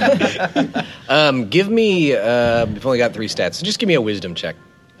 Ah! Give me. You've only got 3 stats. So just give me a wisdom check.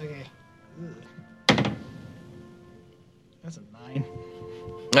 Okay. That's a 9.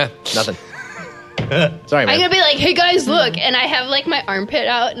 Nothing. Sorry, man. I'm gonna be like, "Hey guys, look!" And I have like my armpit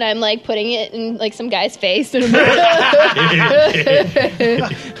out, and I'm like putting it in like some guy's face. And I'm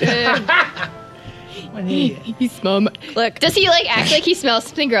An idiot. he smell. Look, does he like act like he smells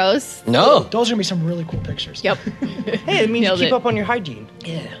something gross? No. Those are gonna be some really cool pictures. Yep. hey, it means you Nailed keep it. up on your hygiene.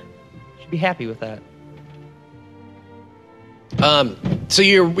 Yeah. Should be happy with that. So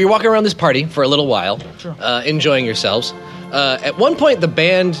you're walking around this party for a little while, Sure. enjoying yourselves. At one point, the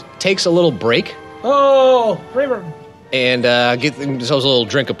band takes a little break Oh, River. and themselves a little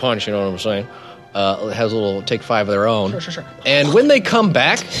drink of punch. You know what I'm saying? Has a little take 5 of their own. Sure. And when they come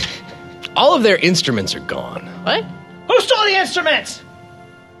back, all of their instruments are gone. What? Who stole the instruments?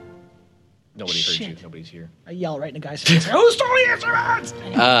 Nobody heard you. Shit. Nobody's here. I yell right in the guy's face. Who stole the instruments?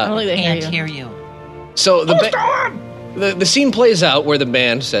 I don't think they Can't hear you. hear you. So the Who stole them? the scene plays out where the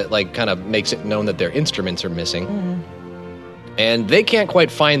band kind of makes it known that their instruments are missing, and they can't quite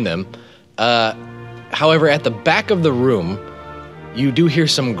find them. However, at the back of the room, you do hear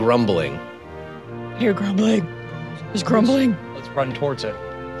some grumbling. Hear grumbling. There's grumbling. Let's run towards it.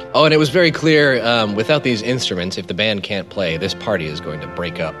 Oh, and it was very clear, without these instruments, if the band can't play, this party is going to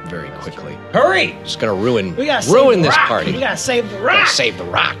break up very quickly. Hurry! It's going to ruin We gotta save ruin the this rock. party. We gotta save the Gotta rock. save the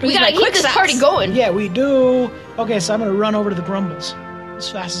rock. We gotta keep this party going. Yeah, we do. Okay, so I'm gonna run over to the Grumbles as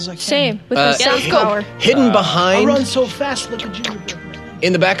fast as I can. Same. With Uh, my yeah, self let's go. power. Hidden I'll behind, run so fast like a gingerbread man.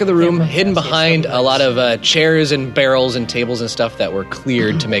 in the back of the room, hidden behind a lot of chairs and barrels and tables and stuff that were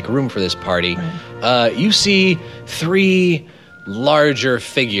cleared to make room for this party, you see 3 larger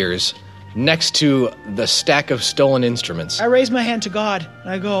figures next to the stack of stolen instruments. I raise my hand to God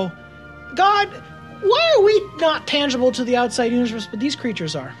and I go, "God, why are we not tangible to the outside universe, but these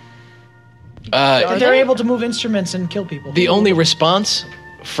creatures are? They're able to move instruments and kill people." The only response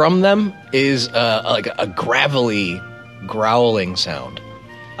from them is like a gravelly, growling sound.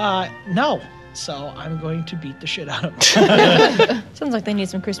 No. So I'm going to beat the shit out of them. Sounds like they need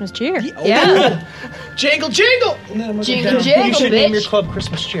some Christmas cheer. Yeah. Jingle, jingle! And then I'm gonna go Jingle, down. jingle, You should name your bitch. club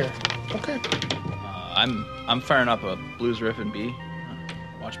Christmas Cheer. Okay. I'm firing up a blues riff in B.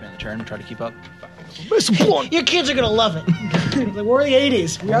 Watch me on the turn. Try to keep up. Your kids are gonna love it. Like, we're the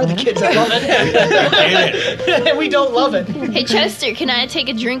 80s. We are the kids that love it. And we don't love it. Hey Chester, can I take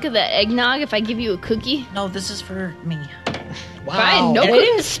a drink of that eggnog if I give you a cookie? No, this is for me. Wow. Fine, no They cookies.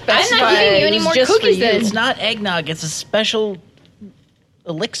 didn't specify. I'm not giving you it any was more just for cookies you. then. It's not eggnog. It's a special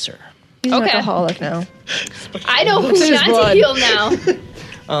elixir. He's Okay. an alcoholic now. I know who His not to blood. heal now.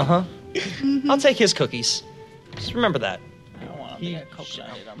 Uh-huh. I'll take his cookies. Just remember that. I don't want to get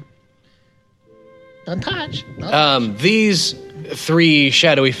coconut in them. Don't touch. These 3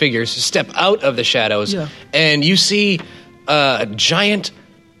 shadowy figures step out of the shadows, Yeah. and you see giant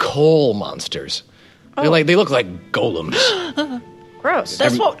coal monsters. They look like golems. Gross.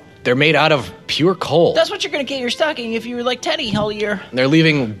 They're made out of pure coal. That's what you're gonna get in your stocking if you were like Teddy all year. They're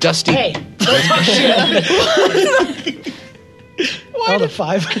leaving dusty. Hey, don't talk shit. Why the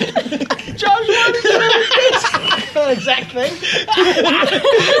 5? Josh, why did you do this? That exact thing.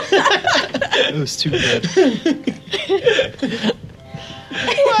 It was too good.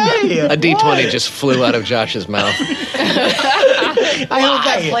 A D20 just flew out of Josh's mouth. I hope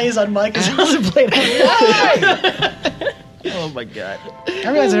that plays on Mike. It hasn't played on me. Oh my god.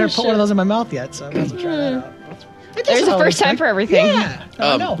 I realize I never put one of those in my mouth yet, so I might as well try that out. There's a first time for everything. Yeah.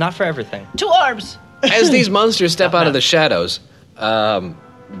 I know. Not for everything. 2 arms. As these monsters step out of the shadows,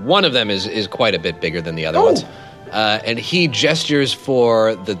 one of them is quite a bit bigger than the other ones. And he gestures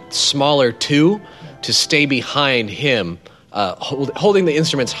for the smaller 2 to stay behind him, holding the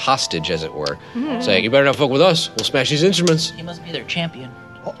instruments hostage, as it were, saying, "You better not fuck with us. We'll smash these instruments." He must be their champion.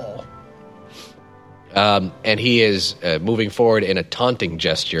 Uh-oh. And he is moving forward in a taunting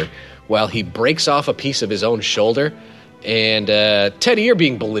gesture while he breaks off a piece of his own shoulder. And Teddy, you're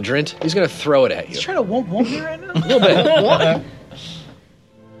being belligerent. He's going to throw it at you. He's trying to won't me right now? A little bit.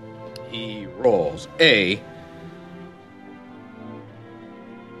 He rolls a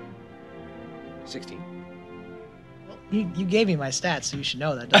 16. You gave me my stats, so you should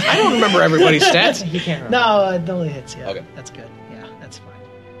know that. I don't remember everybody's stats. You can't remember. No, it only hits. Yeah, Okay. that's good. Yeah, that's fine.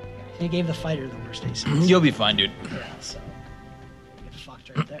 Yeah, he gave the fighter the worst AC. You'll be fine, dude. Yeah, so get fucked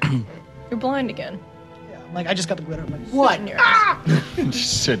right there. You're blind again. Yeah, I'm like, I just got the glitter. I'm like, what? In your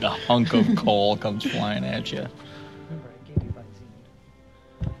Just a hunk of coal comes flying at you. Remember, I gave you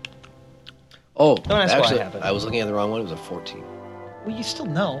Visine. Oh, ask why it actually, happened. I was looking at the wrong one. It was a 14. Well, you still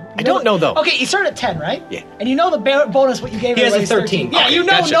know. I don't know, though. Okay, you started at 10, right? Yeah. And you know the bonus what you gave He has a everybody is 13. Yeah, Okay, you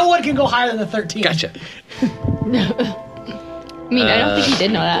know gotcha. no one can go higher than the 13. Gotcha. I mean, I don't think he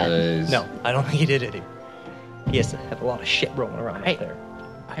did know that. No, I don't think he did it. He has to have a lot of shit rolling around Hey. up there.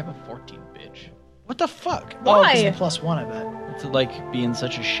 I have a 14, bitch. What the fuck? Why? Oh, 'cause of the +1, I bet. It's like being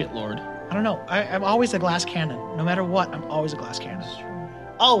such a shitlord. I don't know. I'm always a glass cannon. No matter what, I'm always a glass cannon.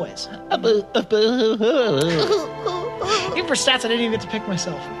 Always. Even for stats, I didn't even get to pick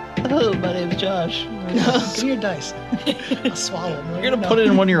myself. Oh, my name's Josh. Give me your dice. I'll swallow them. You're gonna put it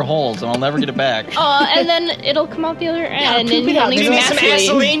in one of your holes, and I'll never get it back. And then it'll come out the other end, poop and it out. you'll Do need you need some some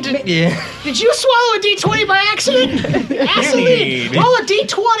Vaseline. Yeah. Did you swallow a D20 by accident? Vaseline. Roll a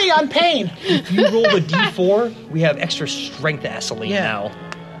D20 on pain. If you roll a D4, we have extra strength Vaseline Yeah. now.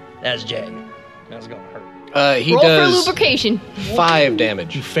 That's Jag. That's gonna hurt. He Roll for does lubrication. 5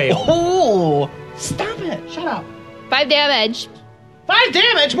 damage. You failed. Oh! Stop it. Shut up. 5 damage. 5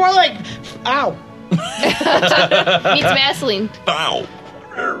 damage? More like... Ow. Needs Vaseline.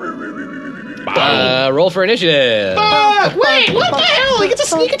 Roll for initiative. Wait, what the hell? He gets a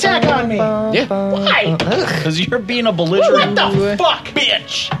sneak attack on me. Yeah. Why? Because you're being a What belligerent the fuck?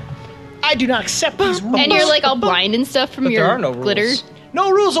 bitch. I do not accept these rules. And you're like all blind and stuff from But your there are no glitter. rules. No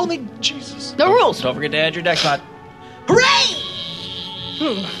rules, only Jesus. No rules. Don't forget to add your dex mod. Hooray!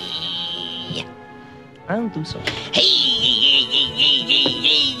 I don't do so.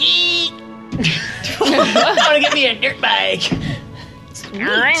 I want to get me a dirt bike.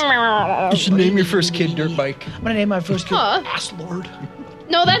 You should name your first kid Dirt Bike. I'm going to name my first kid Huh. Ass Lord.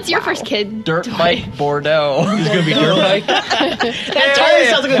 No, that's your first kid. Dirt bike Bordeaux. He's gonna be Dirt Bike. That totally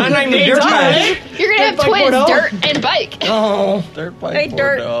sounds like a good name. Dirt Bike. You're gonna have Bike twins, Bordeaux. Dirt and Bike. Oh. Dirt bike Hey,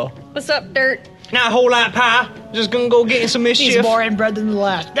 Dirt. Bordeaux. What's up, Dirt? Not a whole lot, pie. Just gonna go get in some He's mischief. more inbred than the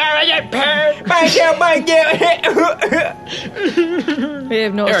last. We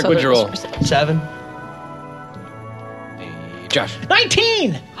have no Eric, what'd you roll? 7. Josh.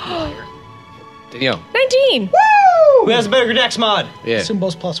 19! Danielle. 19. Who has a better dex mod? Yeah.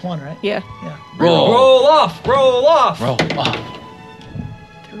 Symbols +1, right? Yeah. Yeah. Roll. Roll off. Roll off. Roll.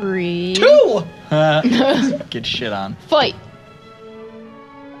 3. 2! Get shit on. Fight.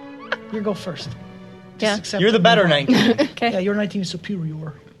 You go first. Yeah. Accept You're the it. better 19. Yeah, Okay. you're 19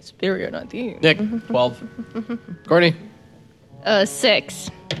 superior. Superior, not the. Nick. 12. Courtney. 6.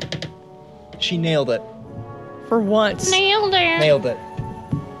 She nailed it. For once. Nailed it. Nailed it.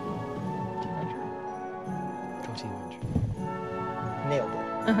 Nailed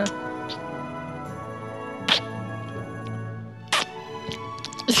it.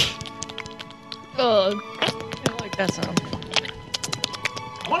 I like that sound.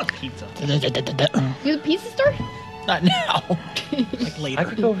 I want a pizza. You the pizza store? Not now. Like later. I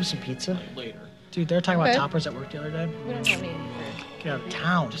could go for some pizza. Later. Dude, they were talking Okay. about toppers at work the other day. We don't have any. Get out of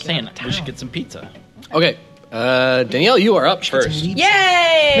town. Just Get out saying, of we should town. get some pizza. Okay. Danielle, you are up first. Yay!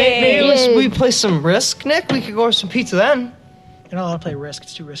 Maybe Yay. we play some Risk, Nick. We could go for some pizza then. You're not allowed to play Risk.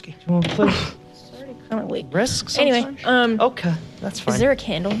 It's too risky. You want to play Kind of late. Risk? Anyway, sometime? Okay, that's fine. is there a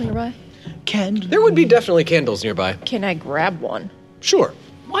candle nearby? Ken. There would be definitely candles nearby. Can I grab one? Sure.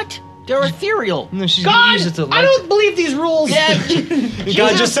 What? They're ethereal. No, she's gonna God! use it to I don't believe these rules.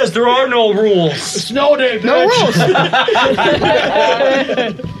 God just says there are no rules. Snow day, no rules.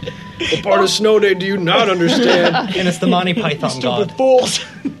 What part of Snow Day do you not understand? And it's the Monty Python Stupid god. fools.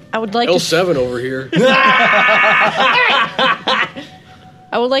 I would like to. L7 over here.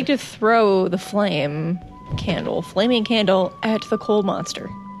 I would like to throw the flaming candle, at the coal monster.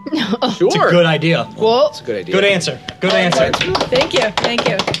 Sure. It's a good idea. Whoa! That's a good idea. Good answer. Good answer. Thank you. Thank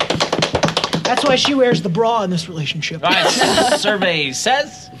you. That's why she wears the bra in this relationship. All right, survey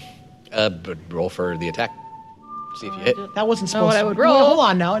says. But roll for the attack. See if you hit. That wasn't Know supposed what to. I would roll. Yeah, hold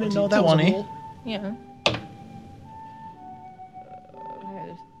on now. I didn't know that was a 20. rule. Yeah.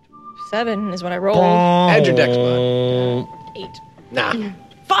 7 is what I rolled. Add your dex mod. 8. Nah.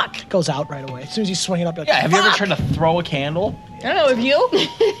 Fuck! Goes out right away. As soon as you swing it up, you're like, Yeah, have you ever "Fuck!" tried to throw a candle? I don't know if you.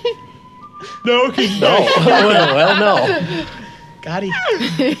 No. Well, no. Got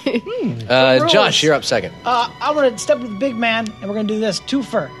it. Josh, you're up second. I'm gonna step with the big man, and we're gonna do this.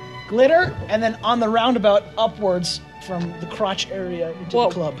 Twofer. Glitter, and then on the roundabout upwards from the crotch area into the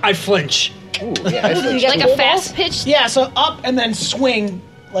club. I flinch. Ooh, yeah, I You get like a fast pitch. Yeah, so up and then swing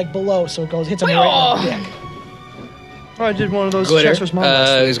like below, so it goes hits him right in the dick. Oh, I did one of those Glitter Chester's Mom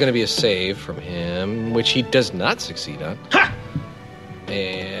last week. is going to be a save from him, which he does not succeed on. Ha!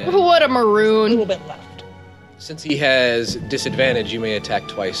 And What a A maroon. little bit left. since he has disadvantage, you may attack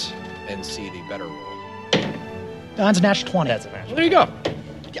twice and see the better roll. That's a natural 20. That's a match. There you go.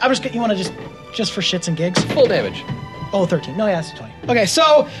 I'm just. You want to just for shits and gigs? Full damage. Oh, 13. No, yeah, that's 20. Okay,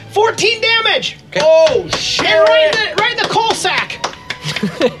 so 14 damage. Okay. Oh shit! And right in the coal sack.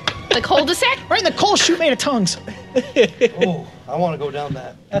 The cul-de-sac? Right in the coal chute made of tongues. Oh, I want to go down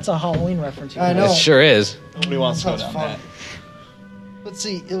that. That's a Halloween reference. I know. It sure is. Nobody wants to go Sounds down fun. Let's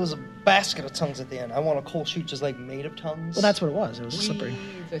see, it was a basket of tongues at the end. I want a coal chute just like made of tongues. Well, that's what it was. It was slippery.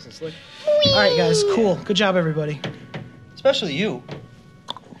 Nice and slick. All right, guys. Cool. Good job, everybody. Especially you.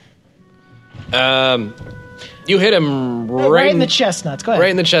 You hit him Right in the chestnuts. Go ahead. Right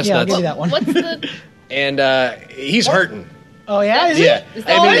in the Yeah, I'll chestnuts. give you that one. What's the... and he's hurting. Oh yeah, is Yeah. it? Is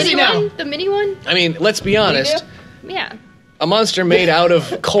that I the mean- mini one? The mini one? I mean, let's be honest. Yeah. A monster made out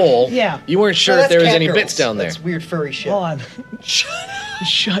of coal. Yeah. You weren't sure No, if there was that's any cat bits girls. down there. That's weird furry shit. Hold on.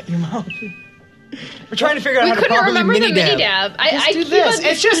 Shut your mouth. We're trying to figure out We how to couldn't properly remember the mini mini dab. dab. I Do keep this. on-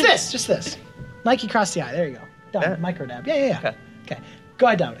 It's just this. Just this. Nike cross the eye. There you go. Done. That? Micro dab. Yeah. Okay. Okay. Go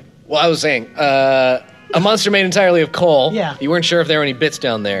ahead, Dominic. Well, I was saying, a monster made entirely of coal. Yeah. You weren't sure if there were any bits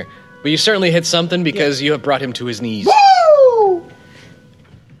down there, but you certainly hit something because you have brought him to his knees. Woo!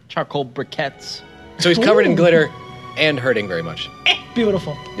 Charcoal briquettes. So he's covered in Ooh. glitter and hurting very much.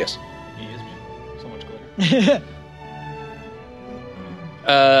 Beautiful. Yes. He is so much glitter.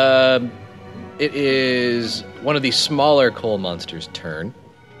 It is one of the smaller coal monsters' turn.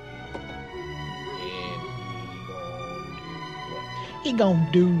 He gonna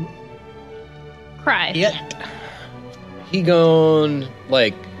do Cry. it. He gone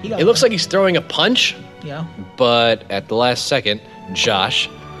like He gone it looks what? like he's throwing a punch, Yeah. but at the last second, Josh,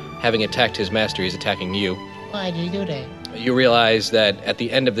 having attacked his master, he's attacking you. Why did you do that? You realize that at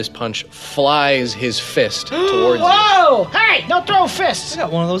the end of this punch flies his fist towards you. Whoa! Hey! Don't throw fists. I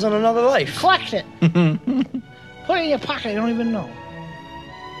got one of those on another life. Collect it. Put it in your pocket. I don't even know.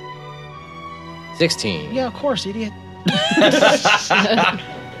 16. Yeah, of course, idiot.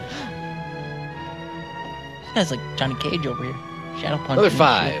 This guy's like Johnny Cage over here. Shadow punch. Another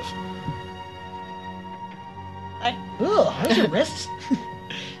 5. Ugh, how's your wrists?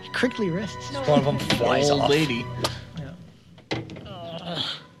 Your crinkly wrists. One of them flies Old off. lady.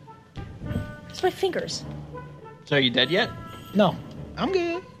 It's my fingers. So are you dead yet? No, I'm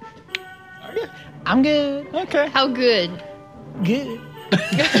good. Are you? I'm good. Okay. How good? Good.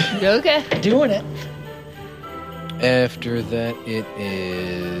 Okay. Doing it. After that, it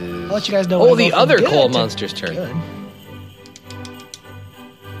is. I'll let you guys know. when Oh, I go the from other good coal to monster's turn.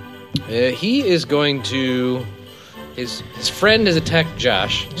 Good. He is going to. His friend has attacked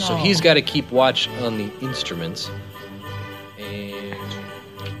Josh, so No. he's got to keep watch on the instruments. And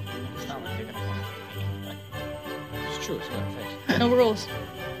it's true. It's not thanks. No rules.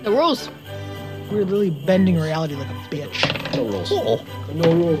 The rules. We're literally bending reality like a bitch. No rules.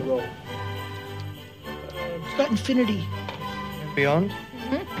 No rule, bro. It's got infinity. Beyond?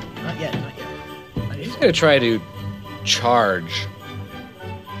 Not yet. Not yet. Not He's yet. gonna try to charge.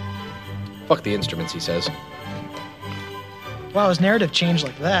 Fuck the instruments, he says. Wow, his narrative changed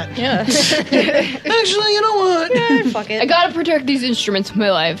like that. Yeah. Actually, you know what? Fuck I it. gotta protect these instruments of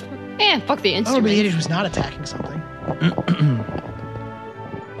my life. Fuck the I don't be the idiot instruments. who's not attacking something.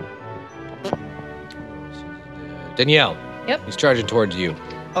 Danielle. Yep. He's charging towards you.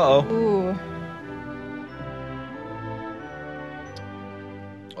 Uh-oh. Ooh.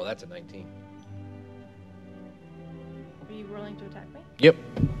 Oh, that's a 19. Are you willing to attack me? Yep.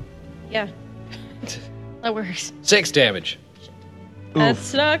 Yeah. That works. 6 damage.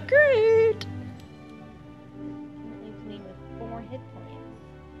 That's not great. That leaves me with 4 hit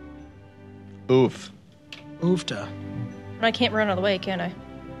points. Oof. Oofta. And I can't run out of the way, can I?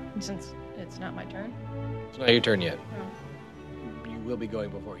 Since it's not my turn. It's not your turn yet. Oh. You will be going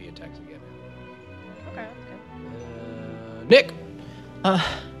before he attacks again. Okay, that's Nick!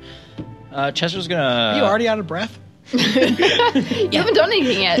 Chester's gonna... you already out of breath? You haven't done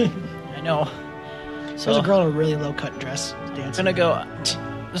anything yet. I know. There's a girl in a really low cut dress I'm dancing. gonna go.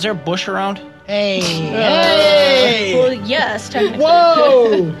 Is there a bush around? Hey! Well, yes, technically.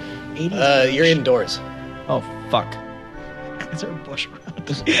 Whoa! 80s. You're indoors. Oh fuck! Is there a bush around?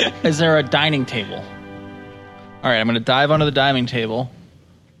 Is there a dining table? All right, I'm gonna dive onto the dining table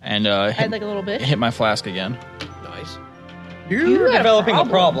and I'd like a little bit. hit my flask again. Nice. You're got a developing a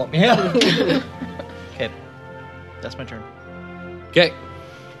problem. Yeah. Okay, that's my turn. Okay.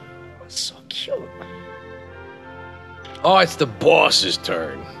 So cute. Oh, it's the boss's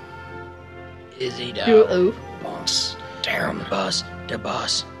turn. Is he the Uh-oh. boss? Damn, the boss. The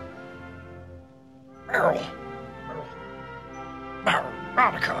boss. Barrel.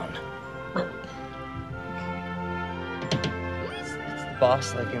 Barricon. It's the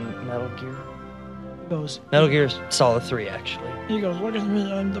boss like in Metal Gear. He goes, Metal Gear's Solid 3, actually. look at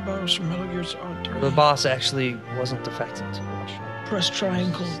me, I'm the boss from Metal Gear Solid 3. The boss actually wasn't defected to Russia. Press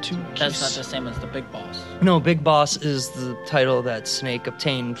triangle to That's not kiss. the same as the big boss. No, Big Boss is the title that Snake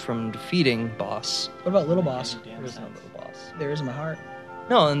obtained from defeating Boss. What about Little Boss? There is no Little Boss. There is in my heart.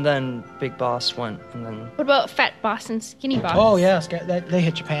 No, and then Big Boss went, and then... What about Fat Boss and Skinny Boss? Oh, yeah, they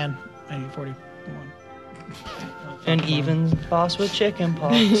hit Japan. 1941. And even Boss with chicken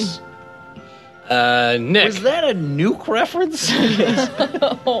pox. Nick. Was that a nuke reference?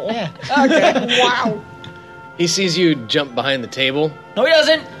 Yeah. Okay. Wow. He sees you jump behind the table, No, he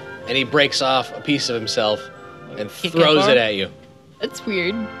doesn't. and he breaks off a piece of himself and Kick throws it it at you. That's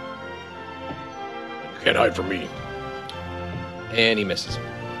weird. Can't hide from me. And he misses.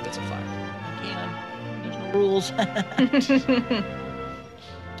 That's a 5. There's no rules.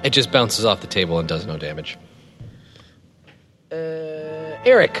 It just bounces off the table and does no damage.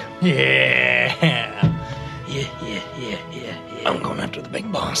 Eric. Yeah. I'm going after the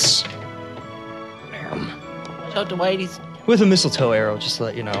big boss. Damn. Watch out, Dwighties. With a mistletoe arrow, just to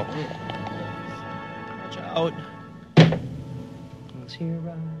let you know. Watch out.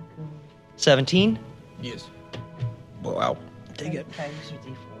 17? Yes. Wow. Take it.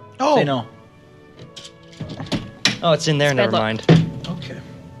 Oh. Say no. Oh, it's in there, It's never bad luck. mind. Okay.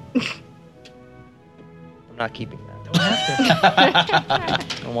 I'm not keeping that. Don't have to. I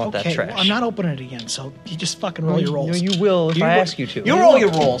don't want Okay, that trash. well, I'm not opening it again, so you just fucking roll your rolls. No, you will if You I will- ask you to. You roll your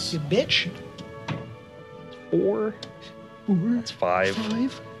rolls. You bitch. 4. That's 5.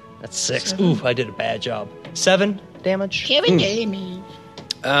 5. That's 6. Seven. Ooh, I did a bad job. 7 damage. Kevin gave me.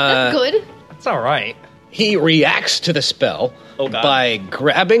 That's good. That's all right. He reacts to the spell God. by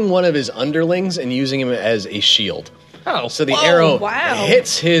grabbing one of his underlings and using him as a shield. Oh, So the arrow wow.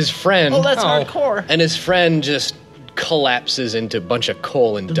 hits his friend, Oh, that's hardcore. and his friend just collapses into a bunch of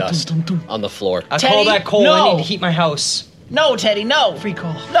coal and dust dum, dum. on the floor. I Teddy, call that coal. no. I need to heat my house. No, Teddy, no. Free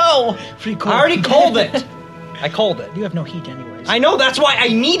call. No. Free call. I already cold it. I cold it. You have no heat anyways. I know, that's why I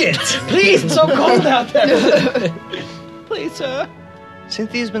need it. Please, it's so cold out there. Please, sir.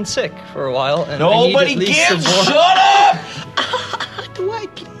 Cynthia's been sick for a while, and Nobody I need at least gives. some more. Shut up.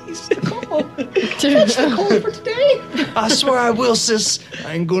 Dwight, please. Call. Catch the cold for today. I swear I will, sis.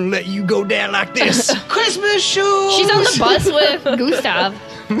 I ain't gonna let you go down like this. Christmas shoes. She's on the bus with Gustav.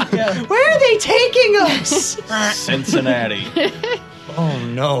 Where are they taking us? Cincinnati. Oh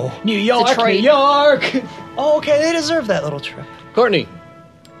no. New York, Detroit. New York. Oh, okay, they deserve that little trip. Courtney.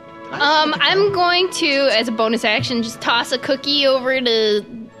 I'm going to, as a bonus action, just toss a cookie over to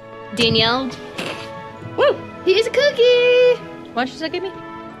Danielle. Woo! Here's a cookie. Why don't you give me?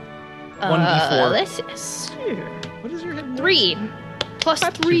 1d4. Let's see. What is your hit? 3 plus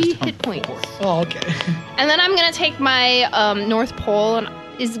 3 hit points. Oh, okay. And then I'm gonna take my North Pole. And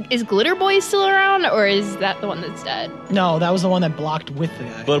is Glitter Boy still around, or is that the one that's dead? No, that was the one that blocked with the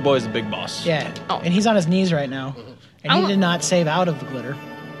guy. Glitter Boy's the big boss. Yeah. Oh. And he's on his knees right now. And he did not save out of the glitter.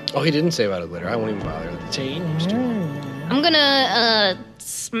 Oh, he didn't save out of glitter. I won't even bother. See? I'm gonna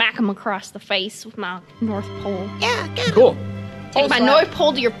smack him across the face with my North Pole. Cool. Take my North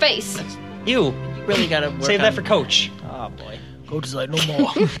Pole to your face. You. Really gotta work Save on- that for Coach. Oh boy. Coach is like, no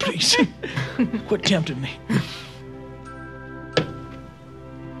more, please. Quit tempting me.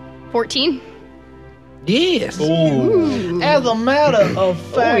 14. Yes. As a matter of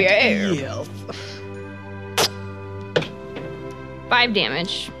fact, yeah. yes. 5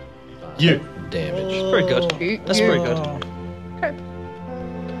 damage. Damage. Pretty good. That's pretty good.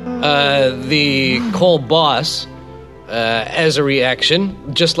 The coal boss, as a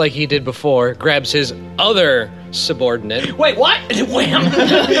reaction, just like he did before, grabs his other subordinate Wait, what? Wham!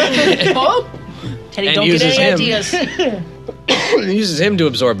 Oh? Teddy, And don't uses get any him. ideas. and uses him to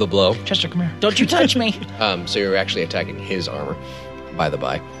absorb the blow. Chester, come here. Don't you touch me. So you're actually attacking his armor, by the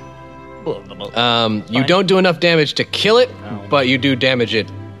by. You don't do enough damage to kill it, but you do damage it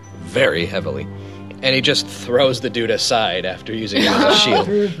very heavily. And he just throws the dude aside after using it as a shield.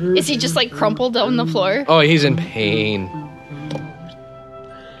 Is he just like crumpled on the floor? Oh, he's in pain.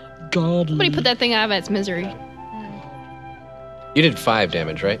 God. Somebody put that thing out of its misery. You did 5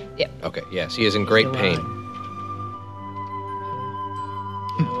 damage, right? Yep. Okay, yes, he is in great pain.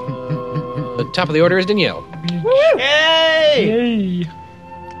 The top of the order is Danielle. Yay!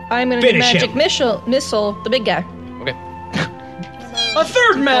 I'm gonna do Finish magic him. missile, the big guy. Okay. A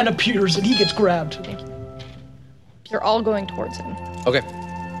third man appears and he gets grabbed. You're all going towards him. Okay.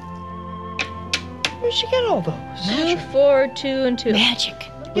 Where'd she get all those? 2, 4, 2, and 2. Magic.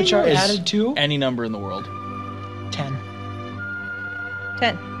 Which are Is added to any number in the world. 10.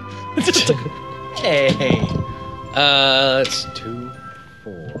 10. Hey. It's 2,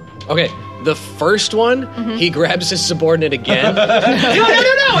 4. Okay, the first one, he grabs his subordinate again.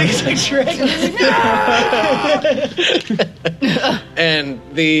 No! He's like Shrek. And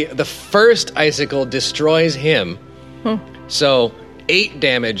the first icicle destroys him. So 8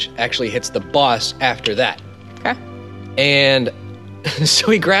 damage actually hits the boss after that. Okay. And so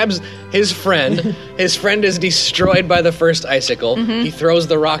he grabs his friend. His friend is destroyed by the first icicle. He throws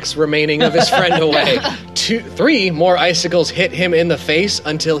the rocks remaining of his friend away. 3 more icicles hit him in the face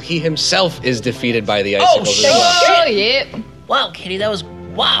until he himself is defeated by the icicles as well. Oh, yeah. Wow, Kitty, that was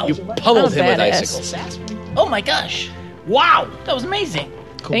wow. You pummeled him with Badass. icicles. Oh my gosh. Wow, that was amazing.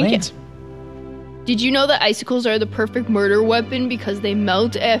 Cool Thank you. beans. Did you know that icicles are the perfect murder weapon because they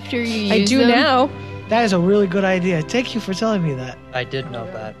melt after you use I do them? now. That is a really good idea. Thank you for telling me that. I did know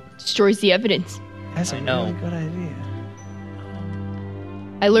that. Destroys the evidence. That's a I know. really good idea.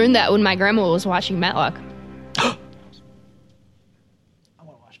 I learned that when my grandma was watching Matlock. I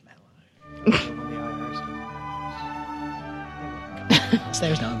want to watch Matlock.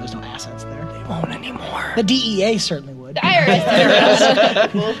 There's no assets there. They Won't anymore. The DEA certainly would.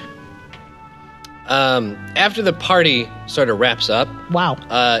 IRS. After the party sort of wraps up, Wow.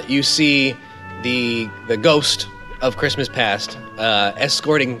 you see the ghost of Christmas past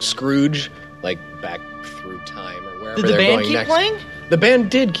escorting Scrooge like back through time or wherever Did the they're band going keep next. playing? The band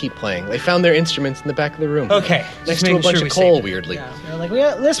did keep playing. They found their instruments in the back of the room. Okay. Next to a bunch of coal, weirdly. Yeah. They're like,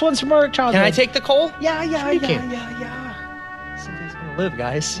 this one's from our childhood. Can I take the coal? Yeah. can. Somebody's gonna live,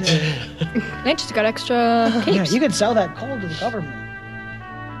 guys. I just got extra Yeah, capes. you could sell that coal to the government.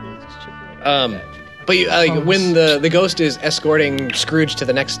 But you, when the ghost is escorting Scrooge to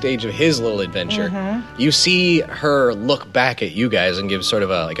the next stage of his little adventure, you see her look back at you guys and give sort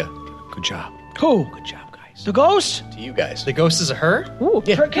of a good job. Who? Good job, guys. The ghost? To you guys. The ghost is a her? Ooh,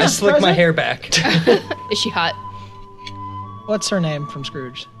 Yeah, can I slick my present? hair back. Is she hot? What's her name from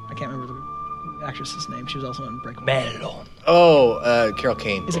Scrooge? I can't remember the actress's name. She was also in Breakaway. Melon. Oh, Carol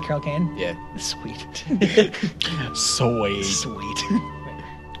Kane. Is it Carol Kane? Yeah. Sweet. Sweet. Sweet.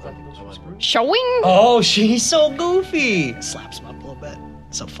 Showing? Oh, she's so goofy. Slaps him up a little bit.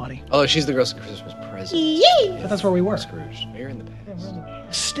 So funny. Oh, she's the girl's Christmas present. But that's where we were. Scrooge. We're in the past.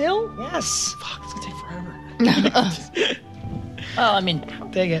 Still? Yes. Fuck, it's gonna take forever. Oh, I mean,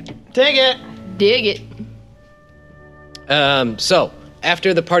 Dig it. Dig it. Dig it. So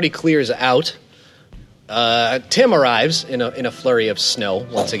after the party clears out, Tim arrives in a flurry of snow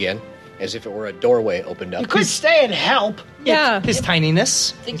once again, as if it were a doorway opened up. You could stay and help. Yeah. His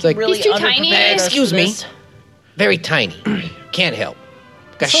tininess. He's like, really He's too tiny. underprepared us excuse for me, this. very tiny, can't help.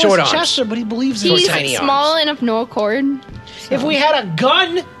 Got So short is arms. Chester, but he believes in He's tiny small enough, no accord. If we had a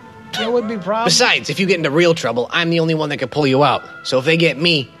gun, there would be problems. Besides, if you get into real trouble, I'm the only one that can pull you out. So if they get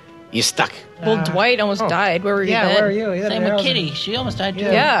me, you're stuck. Well, Dwight almost died. Where were you Yeah, then? where are you? You had Same with arrows Kitty. in- She almost died too.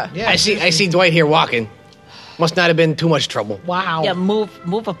 Yeah. I see Dwight here walking. Must not have been too much trouble. Wow. Yeah, move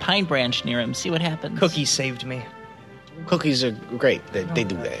a pine branch near him. See what happens. Cookie saved me. Cookies are great. They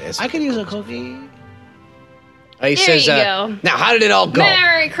do that. It's- I could use a cookie. he There says, you go. now how did it all go?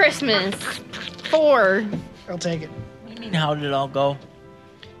 Merry Christmas. 4. I'll take it. What do you mean, how did it all go?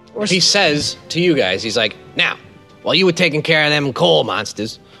 He says to you guys, he's like, now, while you were taking care of them coal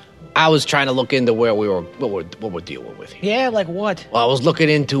monsters, I was trying to look into where what we're dealing with here. Yeah, like what? Well, I was looking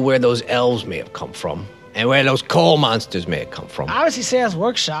into where those elves may have come from and where those coal monsters may have come from. Obviously, Sam's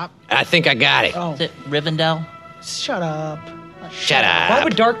workshop. I think I got it. Oh, Is it Rivendell? shut up. Shut Why up.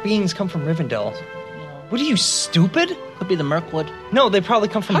 would dark beings come from Rivendell? What are you, stupid? Could be the Mirkwood. No, they probably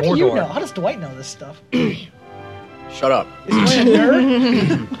come from How do Mordor. you know? How does Dwight know this stuff? Shut up. Is Dwight a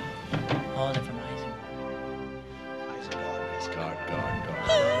nerd? Oh, they're from Isaac.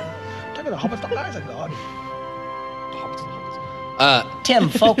 Talking about Hobbits, the eyes of God. Tim,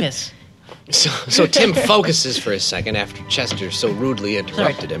 focus. So Tim focuses for a second after Chester so rudely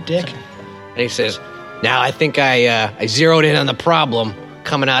interrupted him. Dick. And he says, now I think I zeroed in on the problem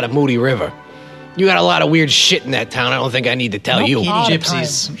coming out of Moody River. You got a lot of weird shit in that town. I don't think I need to tell you. All the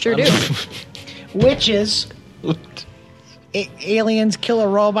Gypsies. Sure do. Witches, aliens, killer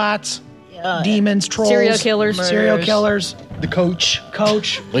robots, demons, trolls, Serial killers. serial killers, The coach.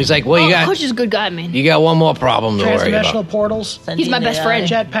 coach, He's like, well, you Coach got is a good guy, man. you got one more problem to worry transdimensional about. portals, He's my best friend.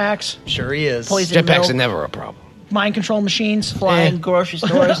 jetpacks, Sure he is. Poison Jetpacks are milk, never a problem. mind control machines. flying grocery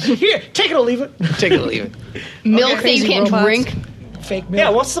stores. Here, take it or leave it. Take it or leave it. Milk that you Crazy can't robots. drink. Fake milk. Yeah,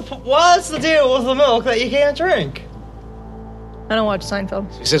 what's the deal with the milk that you can't drink? I don't watch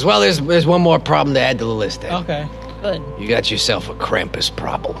Seinfeld. He says, well, there's one more problem to add to the list. Then. Okay. Good. You got yourself a Krampus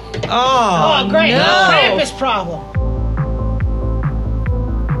problem. Oh, great. no. Krampus problem.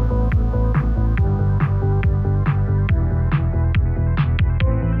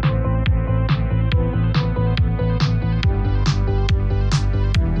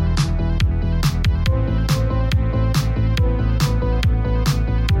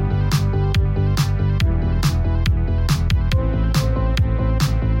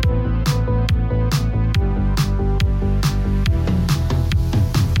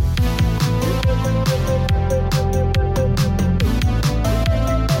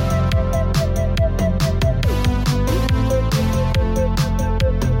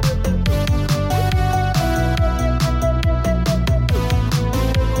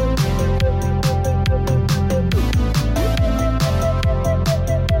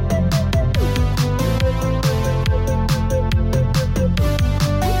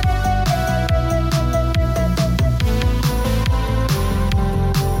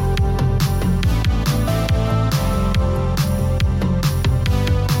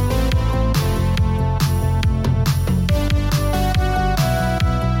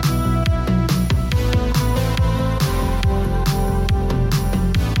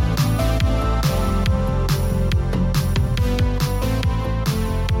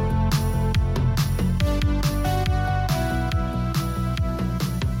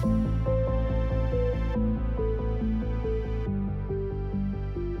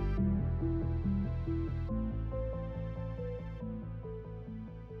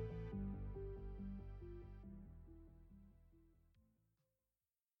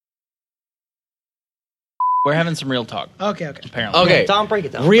 We're having some real talk, Okay. apparently. Okay. Tom, break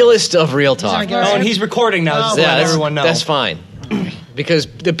it down. Realist of real talk. gonna Oh, and he's recording now. Just to Yeah, let that's, everyone know. that's fine. Because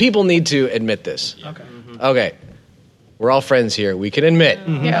the people need to admit this. Okay. Okay. We're all friends here. We can admit.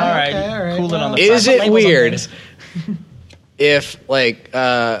 All right. all right. Cool it on the Is front. it labels on weird things. if, like,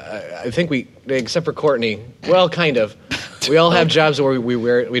 I think we, except for Courtney, well, kind of, we all have jobs where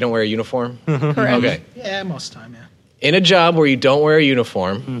we don't wear a uniform? Correct. Okay. Yeah, most of the time, yeah. In a job where you don't wear a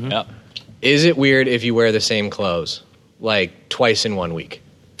uniform, Yep. is it weird if you wear the same clothes, like, twice in 1 week?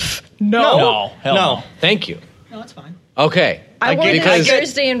 No. Hell no. Thank you. No, that's fine. Okay. I work because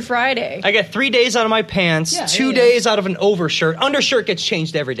Thursday and Friday. I get 3 days out of my pants, Yeah, 2 yeah. days out of an overshirt. Undershirt gets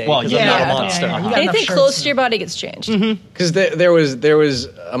changed every day. Well, because yeah, I'm not a yeah, monster. yeah, yeah. You got enough Anything shirts close and- to your body gets changed. Because there was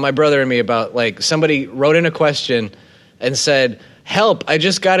my brother and me about, like, somebody wrote in a question and said, help, I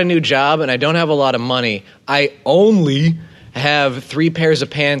just got a new job and I don't have a lot of money. I only have 3 pairs of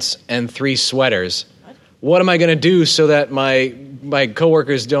pants and 3 sweaters. What am I going to do so that my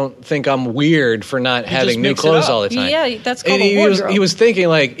coworkers don't think I'm weird for not having new mix it clothes up. all the time? Yeah, that's called And a wardrobe. he was thinking,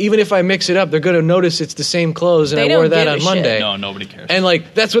 like, even if I mix it up, they're going to notice it's the same clothes and They I wore don't that give a on shit. Monday. No, nobody cares. And,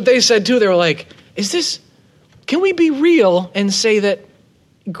 like, that's what they said, too. They were like, can we be real and say that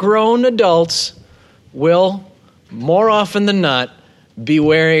grown adults will, more often than not, be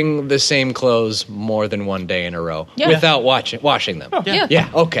wearing the same clothes more than one day in a row Yeah. without washing them? Yeah. Yeah,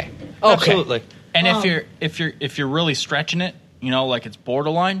 okay. Absolutely. And if you're really stretching it, you know, like it's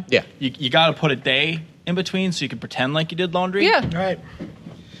borderline. Yeah. You got to put a day in between so you can pretend like you did laundry. Yeah. All right.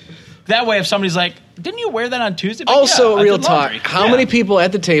 That way, if somebody's like, "Didn't you wear that on Tuesday?" Like, Also, yeah, I real did talk, laundry. how Yeah. many people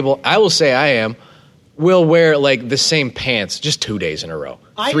at the table, I will say I am, will wear, like, the same pants just 2 days in a row,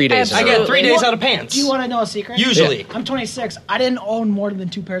 3 days in I a get row? 3 days out of pants. Do you want to know a secret? Usually. I'm 26. I didn't own more than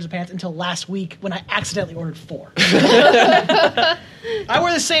 2 pairs of pants until last week when I accidentally ordered 4. I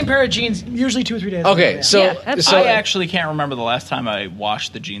wear the same pair of jeans usually 2 or 3 days. Okay, Yeah. so, Yeah, that's- so I actually can't remember the last time I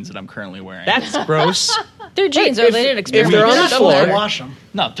washed the jeans that I'm currently wearing. That's gross. They're jeans, or they didn't experiment. they're on You're the not supposed to floor, wash them.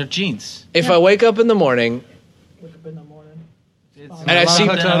 no, they're jeans. if I wake up in the morning Wake up in the morning. and I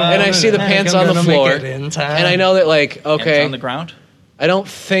see the pants on the floor, and I know that, like, Hands okay, on the ground. I don't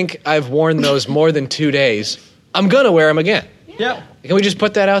think I've worn those more than 2 days, I'm gonna wear them again. Yeah. Can we just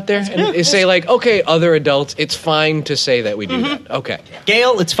put that out there and say, like, okay, other adults, it's fine to say that we do that. Okay.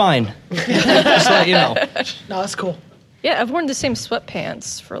 Gail, it's fine. Just let you know. No, that's cool. Yeah, I've worn the same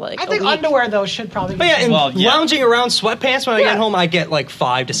sweatpants for like I think a week. underwear though should probably. But yeah, and Well, yeah. lounging around sweatpants when I get home, I get like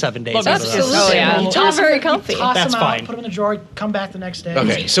 5 to 7 days. Look, out of that. Absolutely. Oh, yeah. You They're very them, comfy. You toss That's them out, fine. put them in the drawer, come back the next day.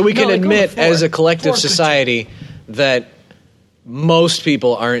 Okay, so we can No, they go admit to four. as a collective Four's good too. society that most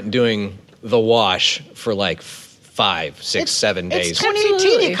people aren't doing the wash for like 5, 6, 7 days. It's 2018.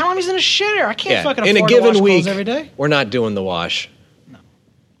 Absolutely. The economy's in a shitter. I can't fucking in afford a to given wash week, clothes every day. we're not doing the wash.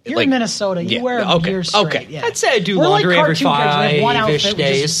 You're like- in Minnesota. You yeah, wear them okay, years straight. okay. Yeah. I'd say I do We're like laundry every cartoon characters. We have one 5-ish outfit, which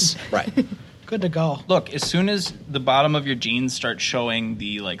is days. Right. good to go. Look, as soon as the bottom of your jeans start showing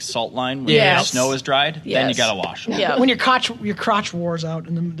the like salt line when Yes. the snow is dried, then you Yes. gotta wash them. Yeah. When your crotch wars out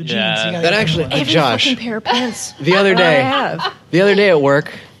in the jeans, Yeah. you gotta That get actually, them away. Every Josh, fucking pair of pants. the other I day, have. at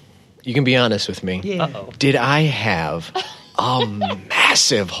work, you can be honest with me. Yeah. Did I have a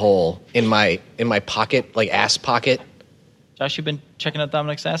massive hole in my pocket, like ass pocket? Josh, you been checking out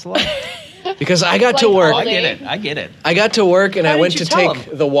Dominic's ass a lot? Because I got to Like work. all I day. get it. I get it. I got to work and Why I went to didn't you tell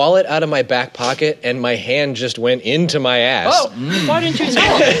take the wallet out of my back pocket and my hand just went into my ass. Oh, why didn't you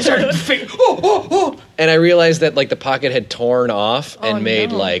tell him? And I realized that like the pocket had torn off and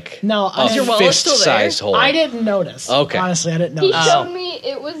made like No, a is your wallet still there? fist-sized hole. I didn't notice. Okay. Honestly, I didn't He notice. showed me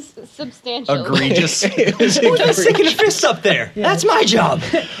it was substantial. Egregious. Who's sticking a fist up there? That's my job.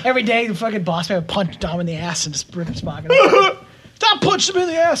 Every day, the fucking boss man would punch Dom in the ass and just rip his pocket. Stop punching him in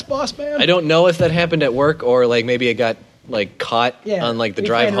the ass, boss man. I don't know if that happened at work or like maybe it got like caught Yeah. on like the We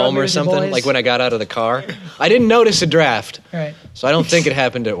drive played home rugby or with the something. boys. Like when I got out of the car, I didn't notice a draft, Right. so I don't think it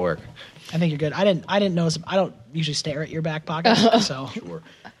happened at work. I think you're good. I didn't notice. I don't usually stare at your back pocket, so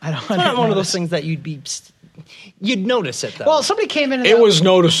I don't. It's not one of those things that you'd notice it though. Well, somebody came in. It was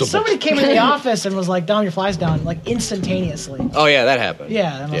noticeable. Somebody came in the office and was like, "Dom, your fly's down!" Like instantaneously. Oh yeah, that happened.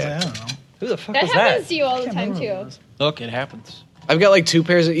 Yeah, and I was Yeah. like, I don't know. who the fuck That was happens that? to you all the time too. Look, it happens. I've got like 2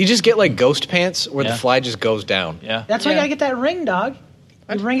 pairs. You just get like ghost pants where Yeah. the fly just goes down. Yeah. That's why you Yeah. gotta get that ring, dog.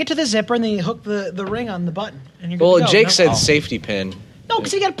 You ring it to the zipper and then you hook the ring on the button, and you're good Well, to go. Jake No- said safety pin. no,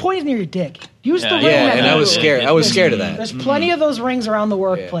 because you got to point it near your dick. Use the Yeah, ring. Yeah, method. and I was scared. I was scared of that. There's plenty of those rings around the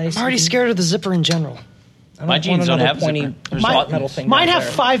workplace. I'm already scared of the zipper in general. I My don't jeans want don't another have pointy zipper. There's Mine- buttons. metal thing. Mine down have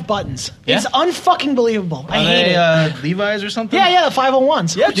there. 5 buttons. Yeah? It's unfucking believable. I Are hate they it. Levi's or something? Yeah, the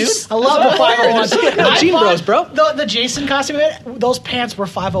 501s. Yeah, dude. I love the 501s. I Jean bought Bros, bro. The Jason costume, those pants were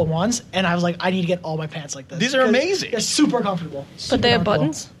 501s, and I was like, I need to get all my pants like this. These are Because amazing. They're super comfortable. But they have Super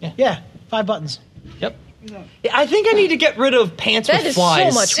buttons? comfortable. Yeah, 5 buttons. Yep. Yeah, I think I need to get rid of pants That with is so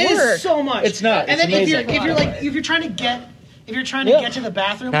flies. much It work. is so much. It's not. And It's then if you're amazing. if you're trying to get to the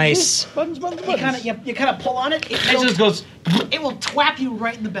bathroom, Nice. Buttons, buttons, You buttons. kind of pull on it. It just goes. It will twap you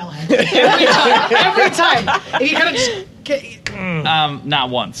right in the bell head every time. Every time. If you kind of just get, Not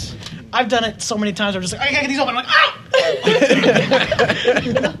once. I've done it so many times. I'm just like, I gotta get these open. I'm like, ah!